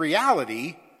corresponds with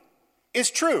reality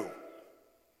is true.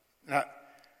 Now,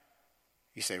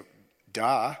 you say,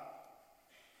 duh.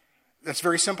 That's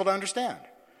very simple to understand.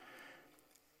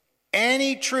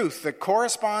 Any truth that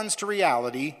corresponds to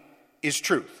reality is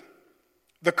truth.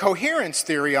 The coherence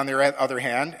theory, on the other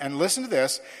hand, and listen to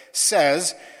this,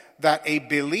 says that a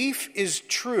belief is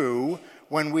true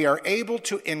when we are able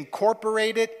to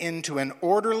incorporate it into an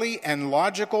orderly and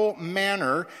logical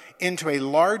manner into a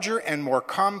larger and more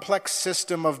complex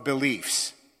system of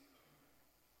beliefs.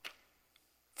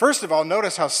 First of all,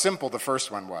 notice how simple the first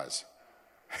one was.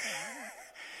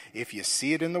 If you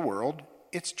see it in the world,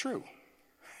 it's true.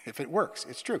 If it works,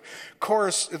 it's true.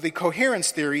 The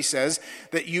coherence theory says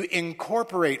that you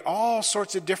incorporate all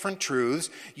sorts of different truths,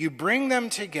 you bring them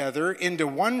together into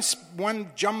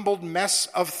one jumbled mess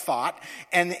of thought,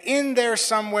 and in there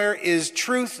somewhere is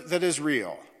truth that is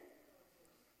real.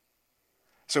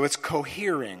 So it's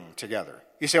cohering together.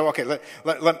 You say, well, okay,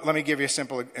 let me give you a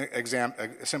simple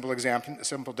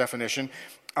definition,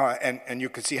 and you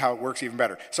can see how it works even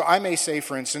better. So I may say,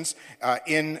 for instance,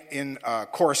 in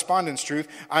correspondence truth,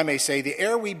 I may say the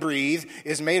air we breathe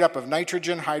is made up of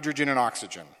nitrogen, hydrogen, and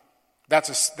oxygen.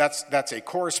 That's a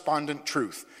correspondent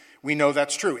truth. We know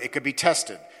that's true. It could be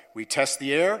tested. We test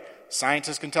the air.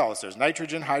 Scientists can tell us there's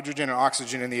nitrogen, hydrogen, and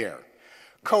oxygen in the air.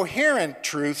 Coherent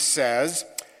truth says,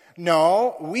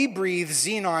 no, we breathe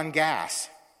xenon gas.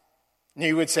 And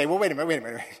you would say, well, wait a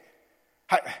minute.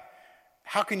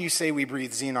 How can you say we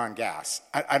breathe xenon gas?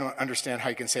 I don't understand how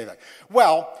you can say that.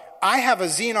 Well, I have a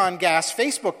xenon gas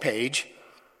Facebook page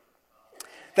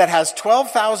that has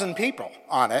 12,000 people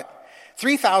on it.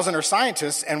 3,000 are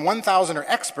scientists and 1,000 are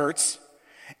experts,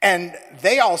 and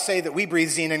they all say that we breathe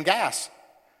xenon gas.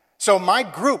 So my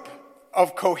group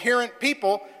of coherent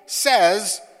people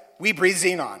says we breathe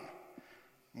xenon.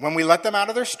 When we let them out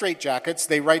of their straitjackets,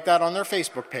 they write that on their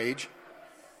Facebook page.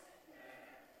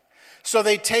 So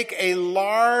they take a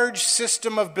large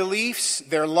system of beliefs,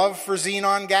 their love for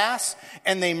xenon gas,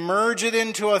 and they merge it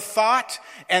into a thought,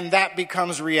 and that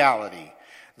becomes reality.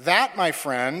 That, my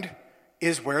friend,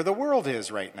 is where the world is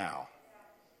right now.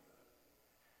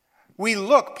 We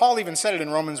look, Paul even said it in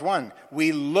Romans 1,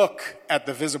 we look at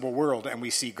the visible world and we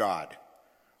see God.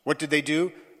 What did they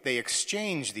do? They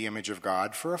exchanged the image of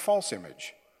God for a false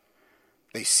image.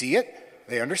 They see it,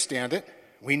 they understand it,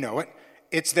 we know it,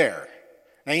 it's there.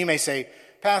 Now you may say,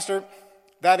 Pastor,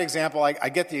 that example, I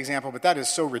get the example, but that is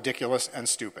so ridiculous and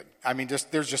stupid. I mean,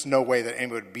 there's just no way that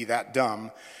anyone would be that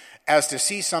dumb as to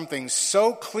see something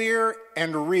so clear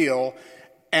and real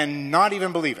and not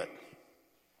even believe it.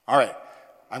 All right,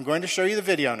 I'm going to show you the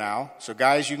video now, so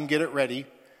guys, you can get it ready.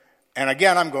 And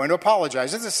again, I'm going to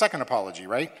apologize. This is a second apology,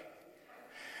 right?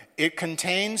 It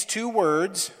contains 2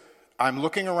 words. I'm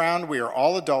looking around. We are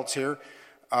all adults here.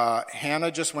 Hannah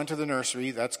just went to the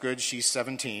nursery. That's good. She's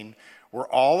 17. We're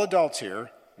all adults here.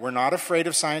 We're not afraid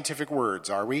of scientific words,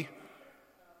 are we?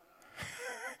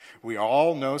 We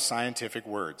all know scientific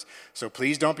words. So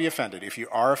please don't be offended. If you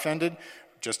are offended,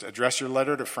 just address your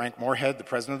letter to Frank Moorhead, the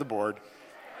president of the board.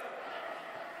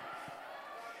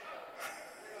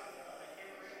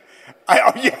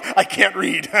 I can't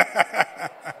read.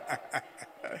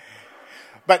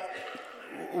 But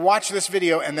watch this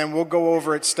video, and then we'll go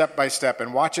over it step by step,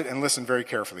 and watch it and listen very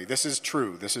carefully. This is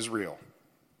true. This is real.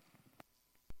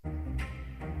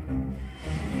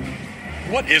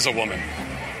 What is a woman?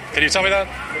 Can you tell me that?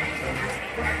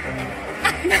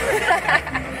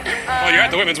 Well, you're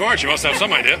at the Women's March. You must have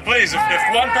some idea. Please,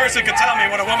 if one person could tell me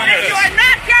what a woman is. You are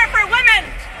not here for women.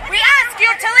 We ask you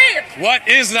to leave. What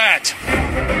is that?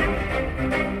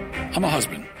 I'm a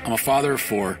husband. I'm a father of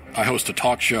 4. I host a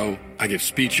talk show. I give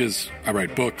speeches. I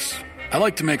write books. I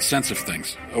like to make sense of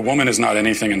things. A woman is not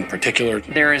anything in particular.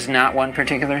 There is not one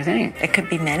particular thing. It could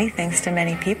be many things to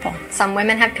many people. Some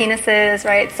women have penises,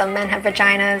 right? Some men have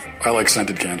vaginas. I like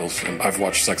scented candles, and I've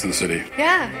watched Sex and the City.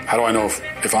 Yeah. How do I know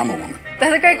if I'm a woman?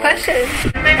 That's a great question.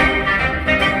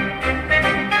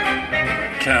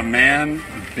 Can a man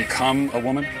become a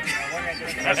woman?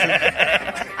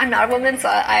 I'm not a woman, so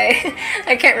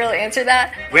I can't really answer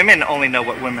that. Women only know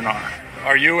what women are.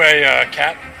 Are you a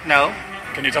cat? No.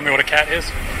 Can you tell me what a cat is?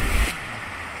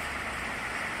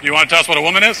 You want to tell us what a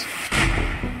woman is?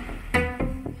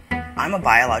 I'm a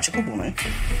biological woman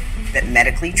that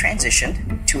medically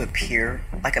transitioned to appear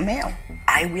like a male.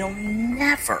 I will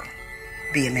never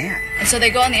be a man. And so they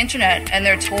go on the internet and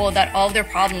they're told that all of their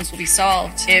problems will be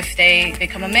solved if they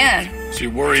become a man. So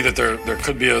you worry that there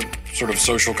could be a sort of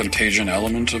social contagion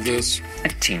element of this? A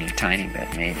teeny tiny bit,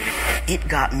 maybe. It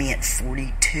got me at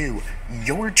 42.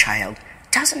 Your child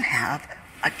doesn't have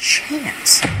a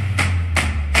chance.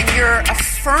 And you're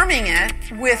affirming it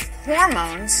with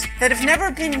hormones that have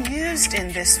never been used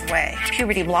in this way.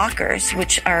 Puberty blockers,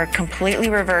 which are completely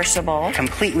reversible.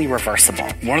 Completely reversible.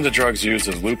 One of the drugs used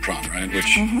is Lupron, right?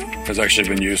 Which has actually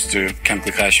been used to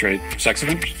chemically castrate sex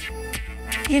offenders.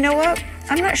 You know what?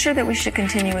 I'm not sure that we should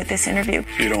continue with this interview.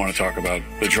 You don't want to talk about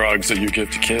the drugs that you give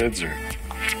to kids, or...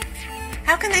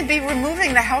 How can they be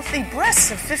removing the healthy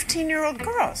breasts of 15-year-old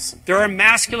girls? There are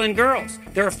masculine girls.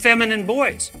 There are feminine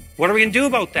boys. What are we going to do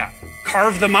about that?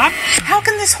 Carve them up? How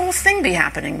can this whole thing be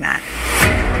happening, Matt?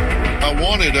 I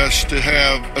wanted us to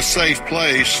have a safe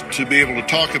place to be able to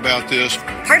talk about this.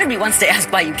 Part of me wants to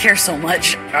ask why you care so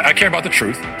much. I care about the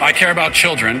truth. I care about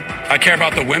children. I care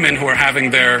about the women who are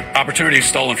having their opportunities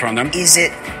stolen from them. Is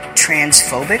it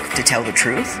transphobic to tell the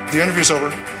truth? The interview's over.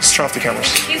 Let's turn off the cameras.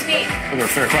 Excuse me. They're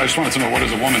fair. I just wanted to know, what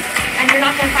is a woman? And you're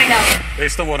not going to find out.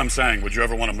 Based on what I'm saying, would you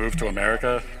ever want to move to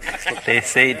America? They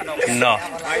say no,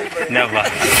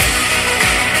 never.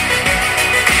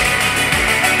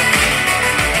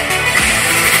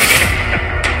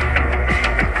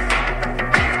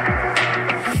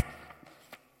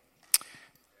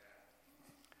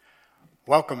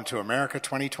 Welcome to America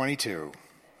 2022.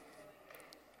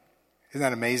 Isn't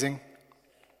that amazing?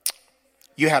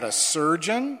 You had a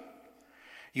surgeon,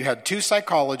 you had 2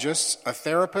 psychologists, a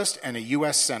therapist, and a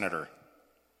U.S. senator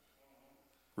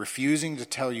refusing to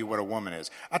tell you what a woman is.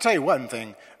 I'll tell you one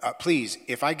thing, please,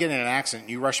 if I get in an accident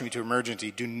and you rush me to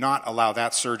emergency, do not allow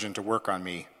that surgeon to work on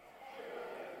me.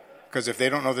 Because if they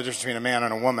don't know the difference between a man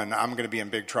and a woman, I'm going to be in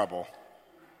big trouble.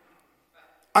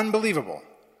 Unbelievable.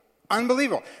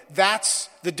 Unbelievable. That's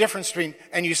the difference between,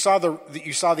 and you saw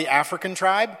the African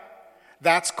tribe?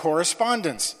 That's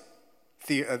correspondence,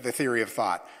 the theory of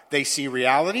thought. They see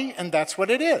reality, and that's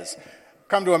what it is.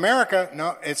 Come to America,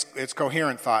 no, it's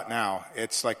coherent thought now.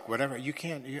 It's like whatever. You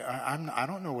can't. I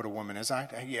don't know what a woman is.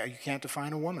 You can't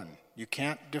define a woman. You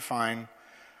can't define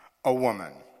a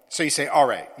woman. So you say, all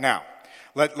right, now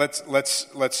let's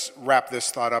wrap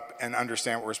this thought up and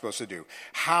understand what we're supposed to do.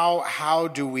 How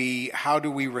do we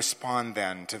respond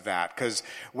then to that? Because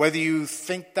whether you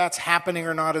think that's happening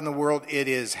or not in the world, it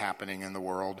is happening in the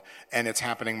world, and it's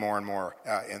happening more and more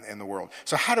in the world.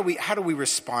 So how do we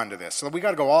respond to this? So we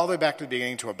got to go all the way back to the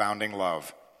beginning to abounding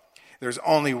love. There's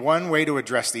only one way to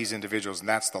address these individuals, and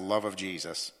that's the love of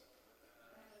Jesus.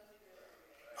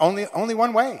 Only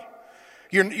one way.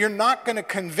 You're not going to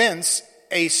convince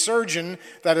a surgeon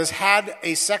that has had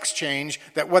a sex change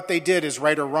that what they did is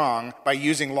right or wrong by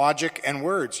using logic and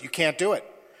words. You can't do it.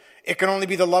 It can only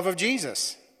be the love of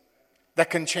Jesus that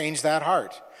can change that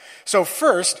heart. So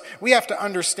first, we have to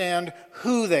understand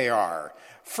who they are.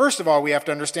 First of all, we have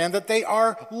to understand that they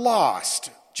are lost.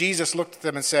 Jesus looked at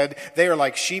them and said, they are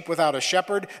like sheep without a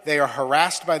shepherd. They are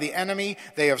harassed by the enemy.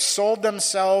 They have sold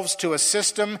themselves to a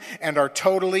system and are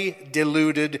totally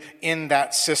deluded in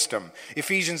that system.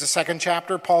 Ephesians, the 2nd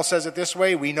chapter, Paul says it this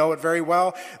way. We know it very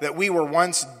well, that we were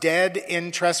once dead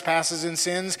in trespasses and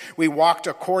sins. We walked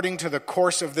according to the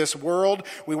course of this world.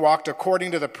 We walked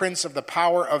according to the prince of the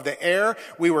power of the air.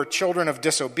 We were children of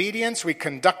disobedience. We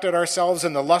conducted ourselves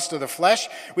in the lust of the flesh.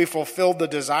 We fulfilled the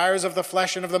desires of the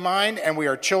flesh and of the mind, and we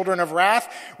are children of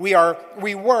wrath. We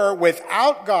were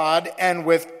without God and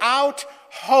without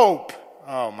hope.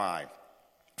 Oh my.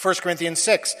 1 Corinthians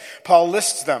 6, Paul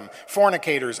lists them: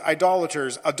 fornicators,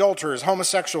 idolaters, adulterers,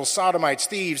 homosexuals, sodomites,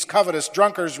 thieves, covetous,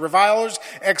 drunkards, revilers,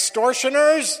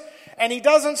 extortioners. And he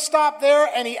doesn't stop there,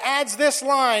 and he adds this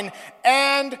line,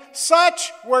 and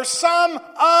such were some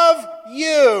of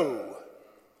you.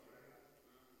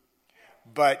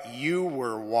 But you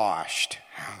were washed,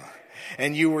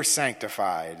 and you were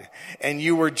sanctified, and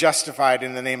you were justified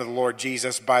in the name of the Lord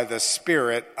Jesus by the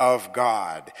Spirit of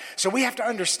God. So we have to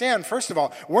understand, first of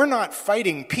all, we're not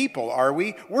fighting people, are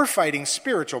we? We're fighting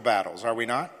spiritual battles, are we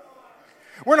not?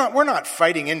 We're not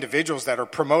fighting individuals that are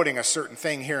promoting a certain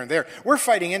thing here and there. We're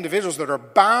fighting individuals that are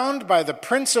bound by the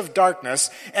prince of darkness,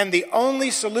 and the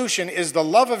only solution is the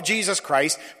love of Jesus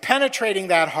Christ penetrating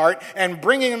that heart and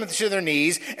bringing them to their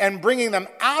knees and bringing them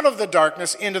out of the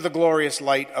darkness into the glorious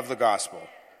light of the gospel.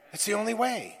 It's the only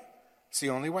way. It's the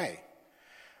only way.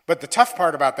 But the tough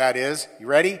part about that is, you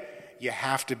ready? You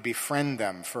have to befriend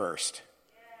them first.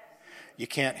 You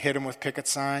can't hit them with picket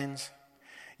signs.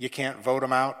 You can't vote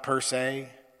them out per se.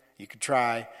 You could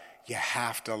try. You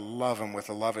have to love them with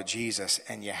the love of Jesus,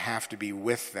 and you have to be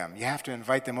with them. You have to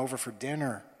invite them over for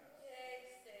dinner.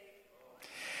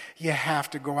 You have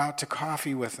to go out to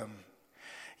coffee with them.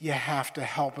 You have to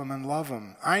help them and love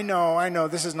them. I know,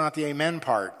 this is not the amen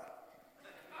part.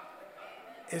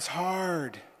 It's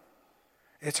hard.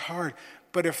 It's hard.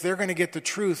 But if they're going to get the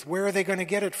truth, where are they going to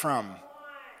get it from?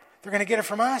 They're going to get it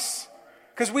from us,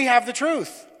 because we have the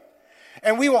truth.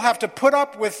 And we will have to put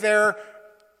up with their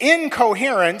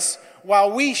incoherence while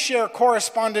we share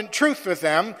correspondent truth with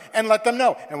them and let them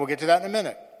know. And we'll get to that in a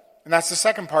minute. And that's the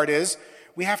second part, is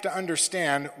we have to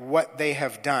understand what they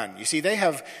have done. You see, they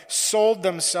have sold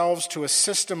themselves to a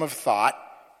system of thought,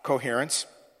 coherence,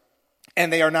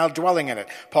 and they are now dwelling in it.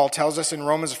 Paul tells us in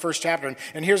Romans, the 1st chapter,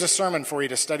 and here's a sermon for you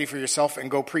to study for yourself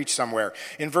and go preach somewhere.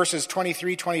 In verses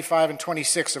 23, 25, and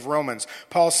 26 of Romans,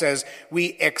 Paul says,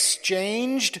 we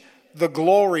exchanged the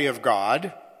glory of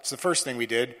God. It's the first thing we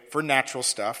did for natural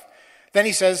stuff. Then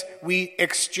he says we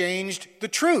exchanged the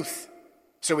truth.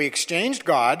 So we exchanged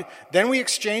God, then we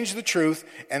exchanged the truth,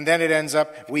 and then it ends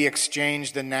up we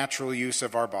exchanged the natural use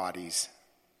of our bodies.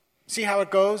 See how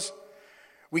it goes?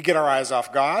 We get our eyes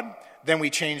off God, then we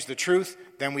change the truth,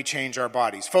 then we change our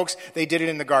bodies. Folks, they did it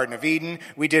in the Garden of Eden,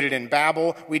 we did it in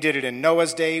Babel, we did it in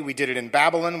Noah's day, we did it in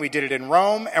Babylon, we did it in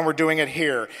Rome, and we're doing it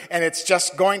here. And it's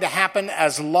just going to happen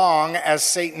as long as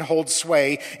Satan holds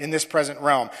sway in this present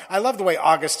realm. I love the way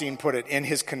Augustine put it in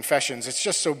his Confessions. It's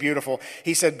just so beautiful.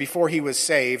 He said before he was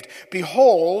saved,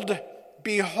 Behold,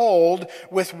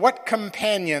 with what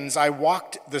companions I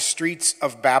walked the streets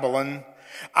of Babylon.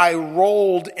 I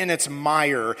rolled in its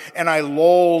mire, and I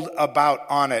lolled about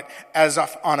on it, as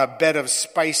if on a bed of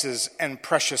spices and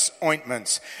precious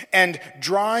ointments. And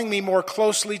drawing me more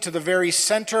closely to the very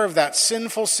center of that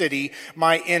sinful city,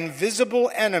 my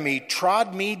invisible enemy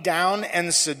trod me down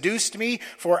and seduced me,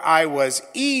 for I was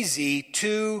easy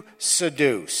to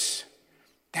seduce.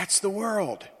 That's the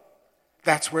world.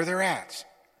 That's where they're at.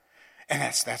 And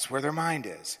that's where their mind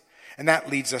is. And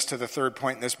that leads us to the third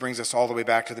point, and this brings us all the way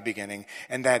back to the beginning,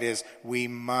 and that is we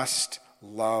must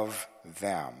love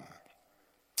them.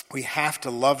 We have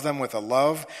to love them with a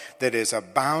love that is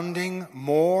abounding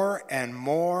more and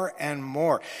more and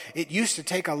more. It used to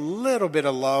take a little bit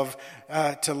of love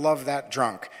to love that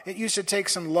drunk. It used to take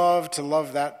some love to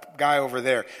love that guy over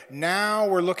there. Now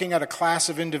we're looking at a class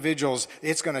of individuals.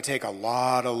 It's going to take a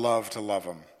lot of love to love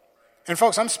them. And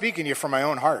folks, I'm speaking to you from my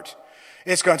own heart.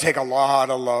 It's going to take a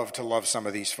lot of love to love some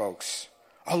of these folks.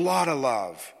 A lot of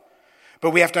love.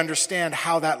 But we have to understand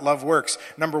how that love works.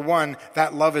 Number one,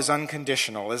 that love is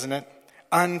unconditional, isn't it?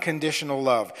 Unconditional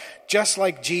love. Just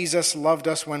like Jesus loved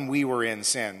us when we were in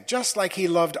sin. Just like he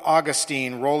loved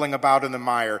Augustine rolling about in the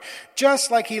mire.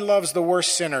 Just like he loves the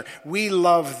worst sinner. We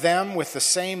love them with the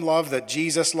same love that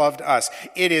Jesus loved us.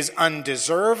 It is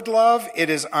undeserved love. It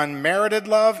is unmerited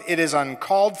love. It is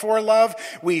uncalled for love.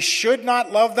 We should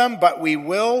not love them, but we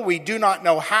will. We do not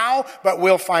know how, but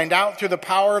we'll find out through the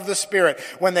power of the Spirit.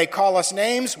 When they call us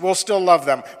names, we'll still love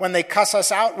them. When they cuss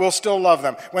us out, we'll still love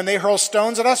them. When they hurl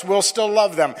stones at us, we'll still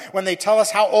love them. When they tell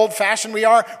us how old-fashioned we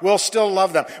are, we'll still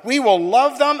love them. We will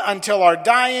love them until our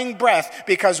dying breath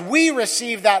because we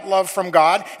receive that love from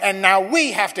God, and now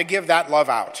we have to give that love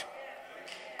out.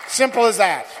 Simple as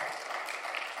that.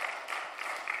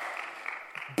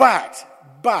 But,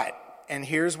 and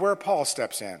here's where Paul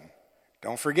steps in.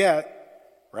 Don't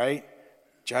forget, right?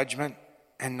 Judgment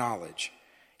and knowledge.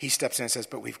 He steps in and says,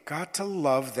 but we've got to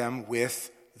love them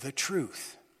with the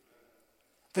truth.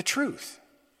 The truth.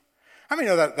 How many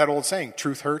know that old saying,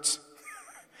 truth hurts?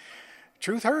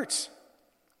 Truth hurts.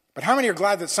 But how many are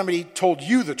glad that somebody told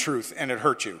you the truth and it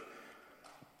hurt you?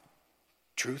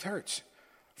 Truth hurts.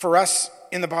 For us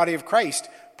in the body of Christ,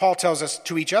 Paul tells us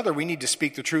to each other we need to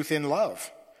speak the truth in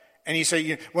love. And you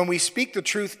say, when we speak the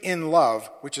truth in love,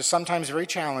 which is sometimes very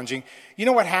challenging, you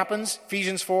know what happens?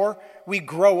 Ephesians 4, we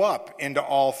grow up into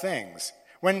all things.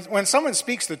 When someone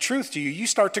speaks the truth to you, you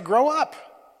start to grow up.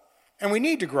 And we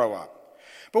need to grow up.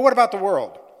 But what about the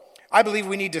world? I believe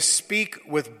we need to speak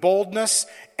with boldness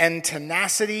and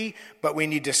tenacity, but we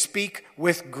need to speak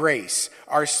with grace.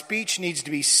 Our speech needs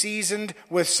to be seasoned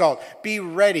with salt. Be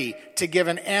ready to give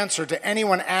an answer to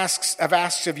anyone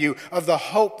asks of you of the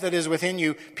hope that is within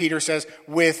you, Peter says,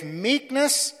 with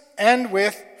meekness and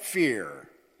with fear.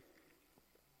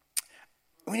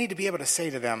 We need to be able to say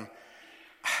to them,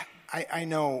 I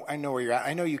know where you're at.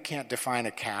 I know you can't define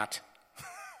a cat.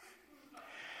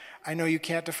 I know you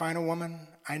can't define a woman.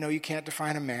 I know you can't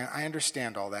define a man. I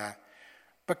understand all that.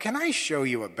 But can I show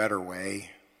you a better way?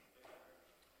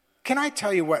 Can I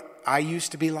tell you what I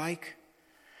used to be like?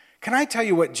 Can I tell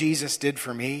you what Jesus did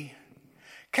for me?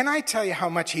 Can I tell you how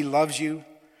much he loves you?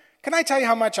 Can I tell you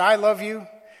how much I love you?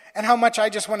 And how much I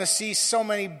just want to see so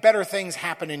many better things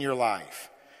happen in your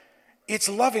life? It's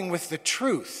loving with the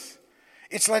truth.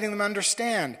 It's letting them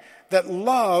understand that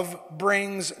love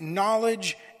brings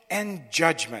knowledge and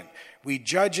judgment. We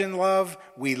judge in love,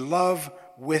 we love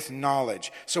with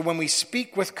knowledge. So when we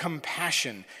speak with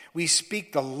compassion, we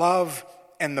speak the love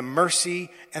and the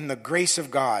mercy and the grace of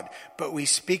God, but we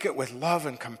speak it with love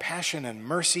and compassion and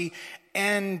mercy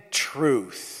and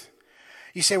truth.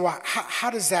 You say, well, how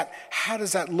does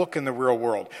that look in the real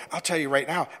world? I'll tell you right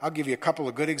now. I'll give you a couple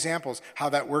of good examples how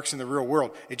that works in the real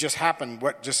world. It just happened,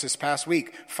 just this past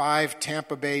week. 5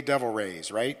 Tampa Bay Devil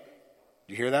Rays, right?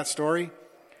 You hear that story?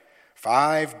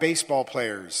 5 baseball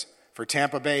players for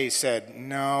Tampa Bay said,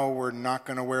 no, we're not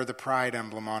going to wear the pride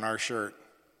emblem on our shirt.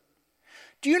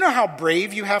 Do you know how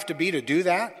brave you have to be to do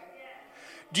that?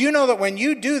 Do you know that when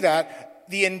you do that,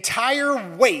 the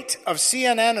entire weight of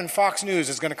CNN and Fox News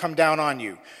is going to come down on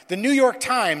you. The New York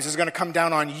Times is going to come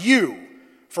down on you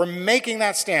for making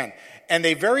that stand. And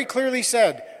they very clearly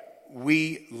said,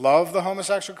 we love the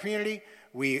homosexual community.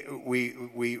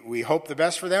 We hope the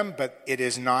best for them, but it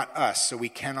is not us, so we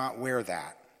cannot wear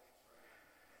that.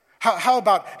 How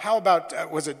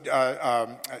about was it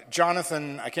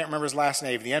Jonathan, I can't remember his last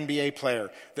name, the NBA player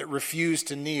that refused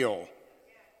to kneel?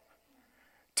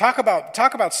 Talk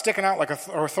about sticking out like a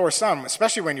Thor's son,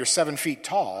 especially when you're 7 feet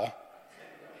tall,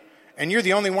 and you're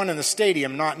the only one in the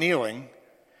stadium not kneeling.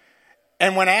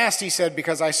 And when asked, he said,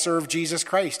 because I serve Jesus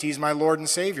Christ. He's my Lord and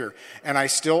Savior. And I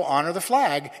still honor the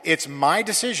flag. It's my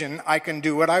decision. I can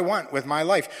do what I want with my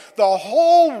life. The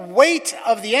whole weight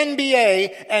of the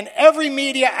NBA and every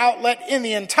media outlet in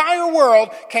the entire world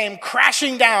came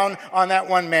crashing down on that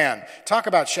one man. Talk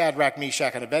about Shadrach,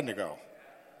 Meshach, and Abednego.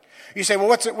 You say, well,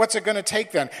 what's it going to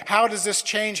take then? How does this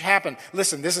change happen?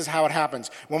 Listen, this is how it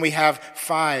happens. When we have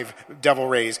 5 Devil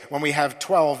Rays, when we have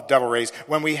 12 Devil Rays,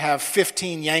 when we have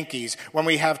 15 Yankees, when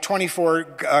we have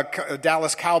 24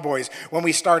 Dallas Cowboys, when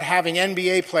we start having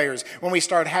NBA players, when we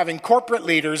start having corporate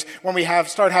leaders, when we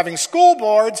start having school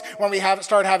boards, when we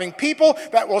start having people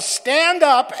that will stand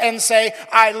up and say,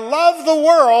 I love the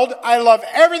world, I love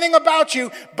everything about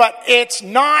you, but it's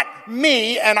not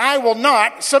me, and I will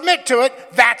not submit to it.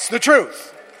 That's the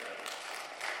truth.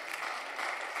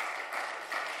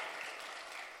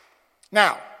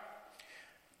 Now,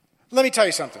 let me tell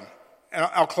you something, and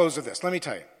I'll close with this. Let me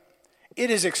tell you, it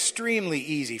is extremely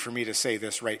easy for me to say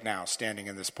this right now, standing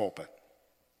in this pulpit.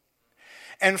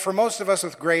 And for most of us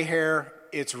with gray hair,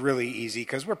 it's really easy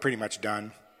because we're pretty much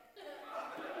done.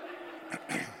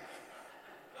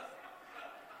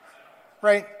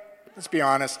 Right? Let's be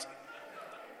honest.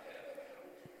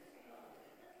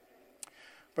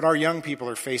 But our young people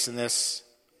are facing this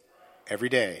every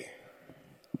day.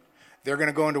 They're going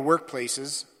to go into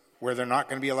workplaces where they're not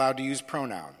going to be allowed to use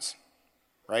pronouns,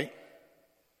 right?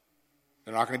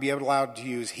 They're not going to be allowed to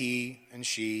use he and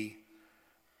she.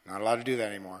 Not allowed to do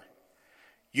that anymore.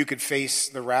 You could face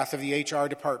the wrath of the HR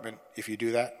department if you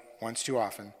do that once too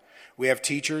often. We have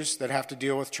teachers that have to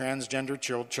deal with transgender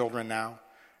children now,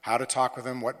 how to talk with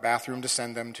them, what bathroom to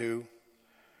send them to.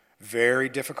 Very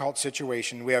difficult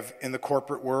situation. We have in the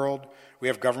corporate world, we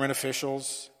have government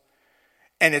officials,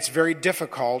 and it's very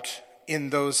difficult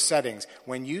in those settings.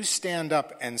 When you stand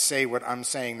up and say what I'm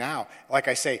saying now, like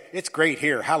I say, it's great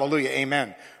here, hallelujah,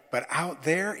 amen. But out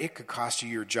there, it could cost you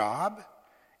your job.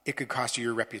 It could cost you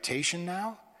your reputation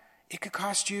now. It could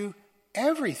cost you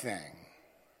everything.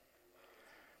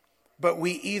 But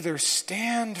we either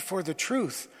stand for the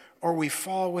truth or we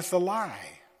fall with the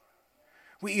lie.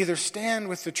 We either stand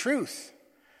with the truth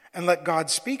and let God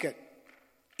speak it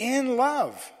in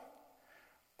love,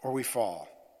 or we fall.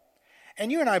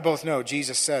 And you and I both know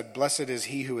Jesus said, blessed is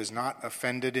he who is not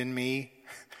offended in me.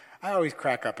 I always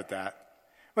crack up at that.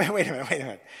 Wait a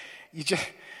minute.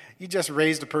 You just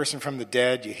raised a person from the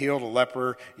dead. You healed a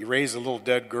leper. You raised a little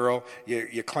dead girl.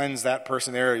 You cleansed that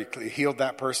person there. You healed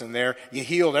that person there. You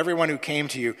healed everyone who came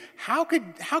to you. How could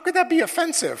that be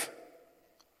offensive?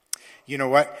 You know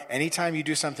what? Anytime you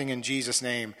do something in Jesus'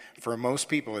 name, for most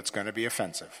people, it's going to be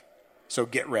offensive. So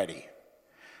get ready.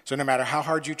 So no matter how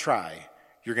hard you try,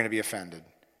 you're going to be offended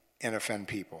and offend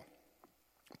people.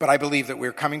 But I believe that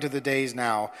we're coming to the days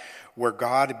now where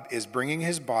God is bringing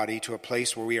his body to a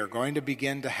place where we are going to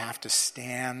begin to have to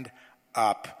stand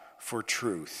up for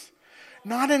truth.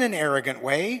 Not in an arrogant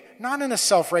way, not in a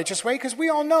self-righteous way, because we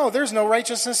all know there's no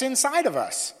righteousness inside of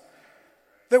us.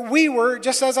 That we were,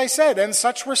 just as I said, and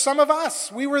such were some of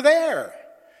us. We were there.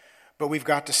 But we've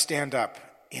got to stand up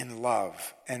in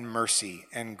love and mercy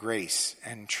and grace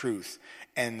and truth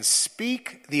and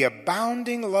speak the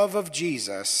abounding love of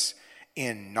Jesus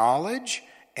in knowledge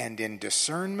and in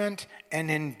discernment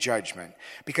and in judgment.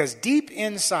 Because deep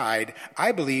inside,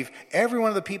 I believe every one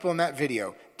of the people in that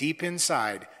video, deep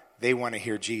inside, they want to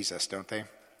hear Jesus, don't they?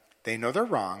 They know they're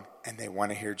wrong and they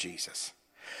want to hear Jesus.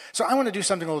 So I want to do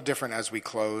something a little different as we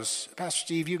close. Pastor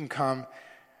Steve, you can come.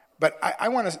 But I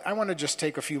want to just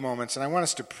take a few moments, and I want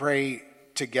us to pray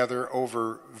together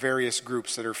over various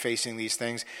groups that are facing these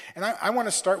things. And I want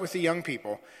to start with the young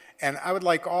people. And I would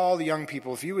like all the young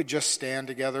people, if you would just stand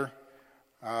together,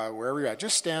 wherever you're at,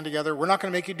 just stand together. We're not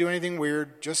going to make you do anything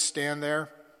weird. Just stand there.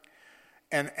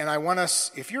 And I want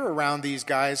us, if you're around these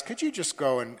guys, could you just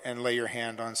go and lay your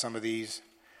hand on some of these?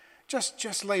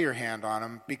 Just lay your hand on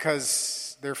them,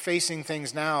 because they're facing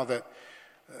things now that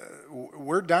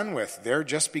we're done with. They're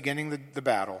just beginning the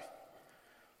battle.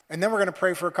 And then we're going to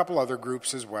pray for a couple other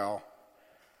groups as well.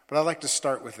 But I'd like to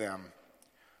start with them.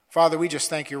 Father, we just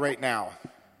thank you right now.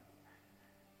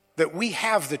 that we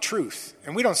have the truth.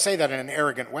 And we don't say that in an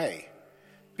arrogant way,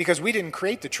 because we didn't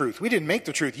create the truth. We didn't make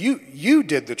the truth. You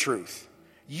did the truth.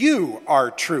 You are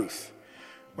truth.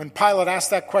 When Pilate asked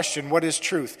that question, what is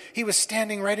truth? He was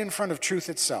standing right in front of truth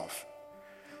itself.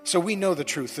 So we know the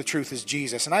truth. The truth is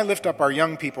Jesus. And I lift up our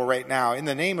young people right now. In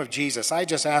the name of Jesus, I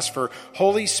just ask for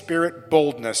Holy Spirit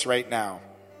boldness right now.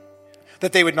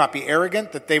 That they would not be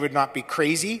arrogant, that they would not be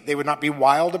crazy, they would not be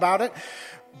wild about it.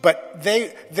 But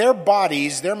their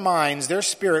bodies, their minds, their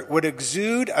spirit would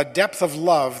exude a depth of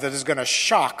love that is going to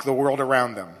shock the world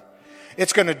around them.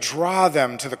 It's going to draw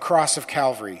them to the cross of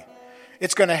Calvary.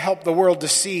 It's going to help the world to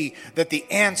see that the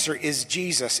answer is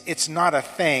Jesus. It's not a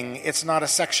thing. It's not a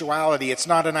sexuality. It's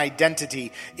not an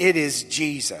identity. It is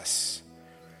Jesus.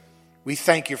 We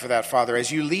thank you for that, Father, as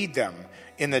you lead them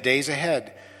in the days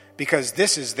ahead, because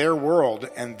this is their world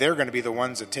and they're going to be the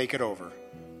ones that take it over.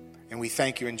 And we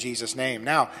thank you in Jesus' name.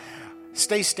 Now,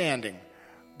 stay standing.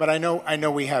 But I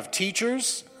know we have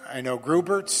teachers. I know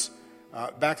Gruberts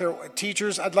back there.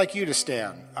 Teachers, I'd like you to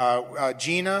stand.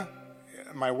 Gina,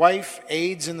 my wife,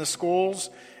 aides in the schools,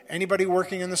 anybody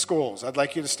working in the schools, I'd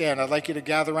like you to stand. I'd like you to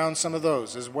gather around some of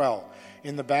those as well.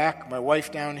 In the back, my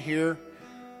wife down here.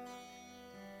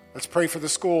 Let's pray for the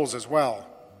schools as well.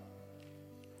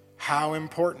 How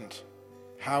important.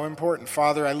 How important.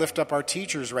 Father, I lift up our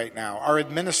teachers right now, our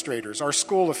administrators, our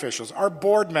school officials, our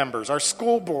board members, our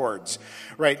school boards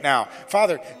right now.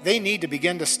 Father, they need to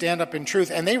begin to stand up in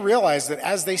truth, and they realize that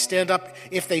as they stand up,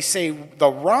 if they say the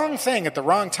wrong thing at the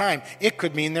wrong time, it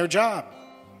could mean their job.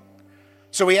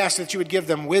 So we ask that you would give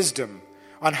them wisdom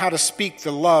on how to speak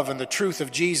the love and the truth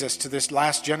of Jesus to this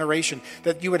last generation,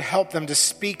 that you would help them to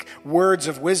speak words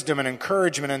of wisdom and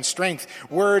encouragement and strength,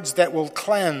 words that will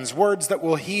cleanse, words that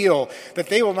will heal, that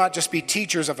they will not just be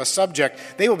teachers of a subject,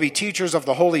 they will be teachers of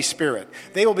the Holy Spirit.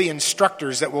 They will be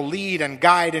instructors that will lead and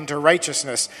guide into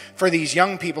righteousness for these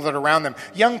young people that are around them,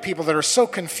 young people that are so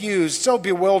confused, so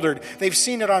bewildered. They've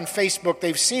seen it on Facebook,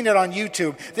 they've seen it on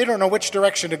YouTube, they don't know which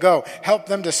direction to go. Help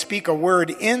them to speak a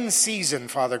word in season,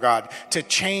 Father God, to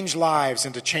change lives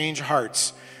and to change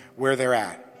hearts where they're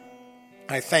at.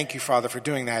 I thank you, Father, for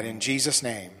doing that in Jesus'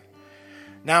 name.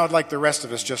 Now I'd like the rest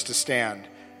of us just to stand,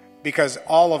 because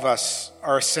all of us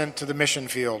are sent to the mission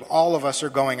field. All of us are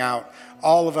going out.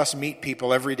 All of us meet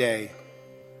people every day.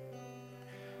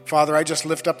 Father, I just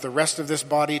lift up the rest of this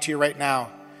body to you right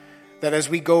now, that as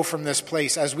we go from this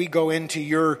place, as we go into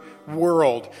your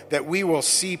world, that we will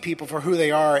see people for who they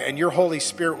are, and your Holy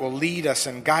Spirit will lead us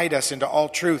and guide us into all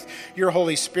truth. Your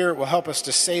Holy Spirit will help us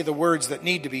to say the words that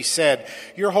need to be said.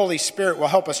 Your Holy Spirit will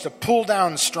help us to pull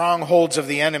down strongholds of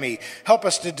the enemy, help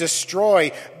us to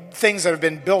destroy things that have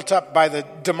been built up by the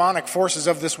demonic forces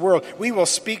of this world. We will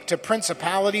speak to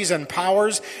principalities and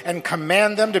powers and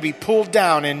command them to be pulled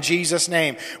down in Jesus'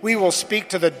 name. We will speak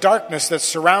to the darkness that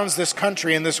surrounds this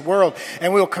country and this world,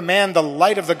 and we will command the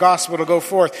light of the gospel to go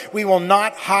forth. We will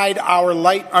not hide our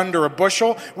light under a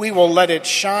bushel. We will let it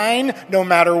shine no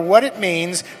matter what it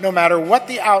means, no matter what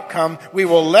the outcome. We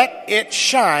will let it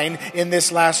shine in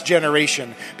this last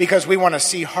generation, because we want to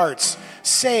see hearts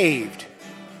saved.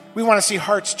 We want to see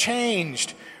hearts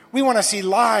changed. We want to see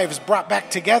lives brought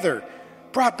back together,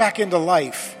 brought back into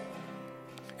life.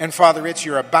 And Father, it's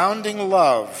your abounding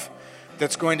love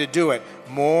that's going to do it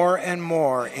more and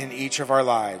more in each of our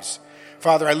lives.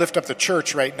 Father, I lift up the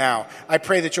church right now. I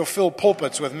pray that you'll fill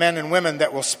pulpits with men and women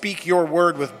that will speak your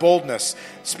word with boldness,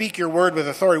 speak your word with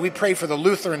authority. We pray for the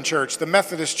Lutheran church, the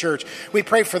Methodist church. We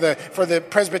pray for the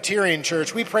Presbyterian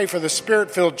church. We pray for the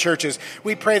Spirit-filled churches.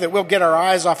 We pray that we'll get our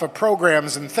eyes off of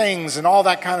programs and things and all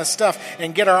that kind of stuff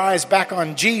and get our eyes back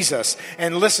on Jesus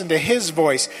and listen to his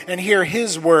voice and hear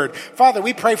his word. Father,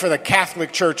 we pray for the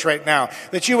Catholic Church right now,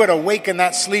 that you would awaken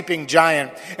that sleeping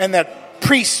giant, and that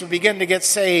priests would begin to get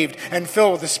saved and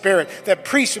filled with the Spirit, that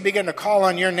priests would begin to call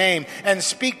on your name and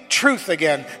speak truth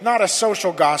again, not a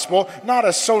social gospel, not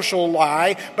a social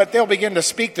lie, but they'll begin to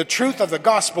speak the truth of the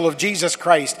gospel of Jesus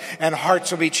Christ, and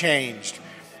hearts will be changed.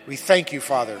 We thank you,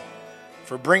 Father,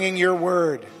 for bringing your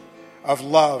word of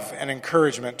love and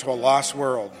encouragement to a lost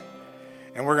world.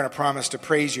 And we're going to promise to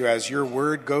praise you as your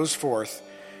word goes forth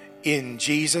in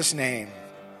Jesus' name.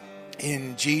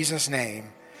 In Jesus'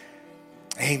 name.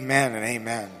 Amen and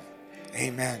amen.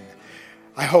 Amen.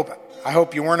 I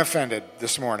hope you weren't offended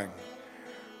this morning.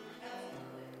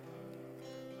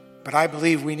 But I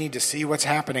believe we need to see what's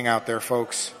happening out there,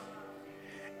 folks.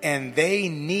 And they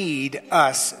need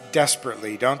us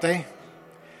desperately, don't they?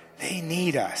 They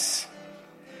need us.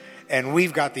 And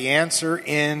we've got the answer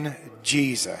in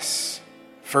Jesus,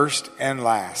 first and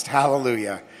last.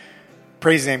 Hallelujah.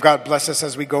 Praise the name. God bless us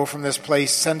as we go from this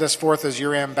place. Send us forth as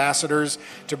your ambassadors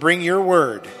to bring your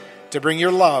word to bring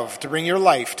your love, to bring your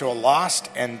life to a lost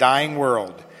and dying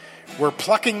world. We're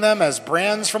plucking them as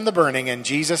brands from the burning in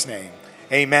Jesus' name.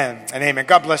 Amen and amen.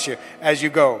 God bless you as you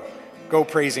go. Go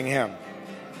praising him.